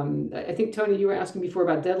 I think, Tony, you were asking before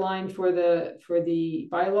about deadline for the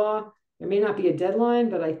bylaw. There may not be a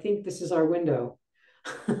deadline, but I think this is our window.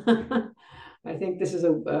 I think this is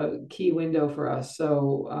a key window for us,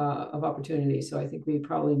 so of opportunity. So I think we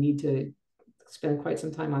probably need to spend quite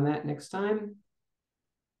some time on that next time.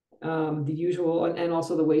 The usual, and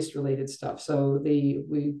also the waste related stuff. So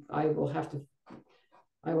I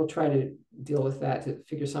will try to deal with that, to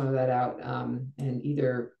figure some of that out, and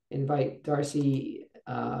either invite Darcy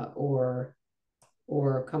or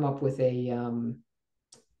come up with a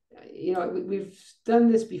we've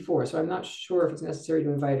done this before, so I'm not sure if it's necessary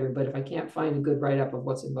to invite her, but if I can't find a good write-up of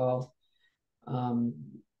what's involved, then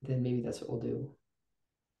maybe that's what we'll do.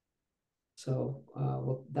 So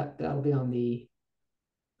that'll be on the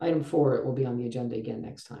item 4. It will be on the agenda again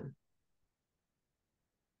next time.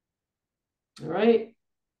 All right.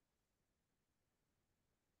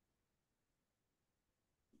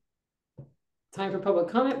 Time for public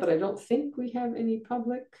comment, but I don't think we have any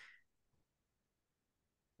public.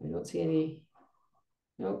 I don't see any.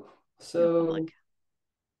 Nope. So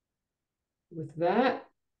with that,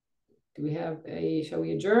 do we have shall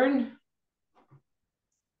we adjourn?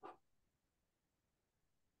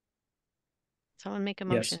 Someone make a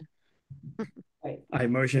motion. Yes. Right. I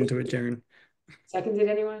motion to adjourn. Seconded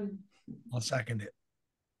anyone? I'll second it.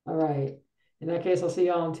 All right. In that case, I'll see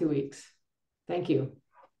you all in 2 weeks. Thank you.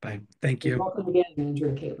 Bye. Thank you. Welcome again, Andrew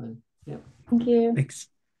and Caitlin. Yep. Thank you. Thanks.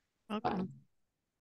 Welcome. Bye.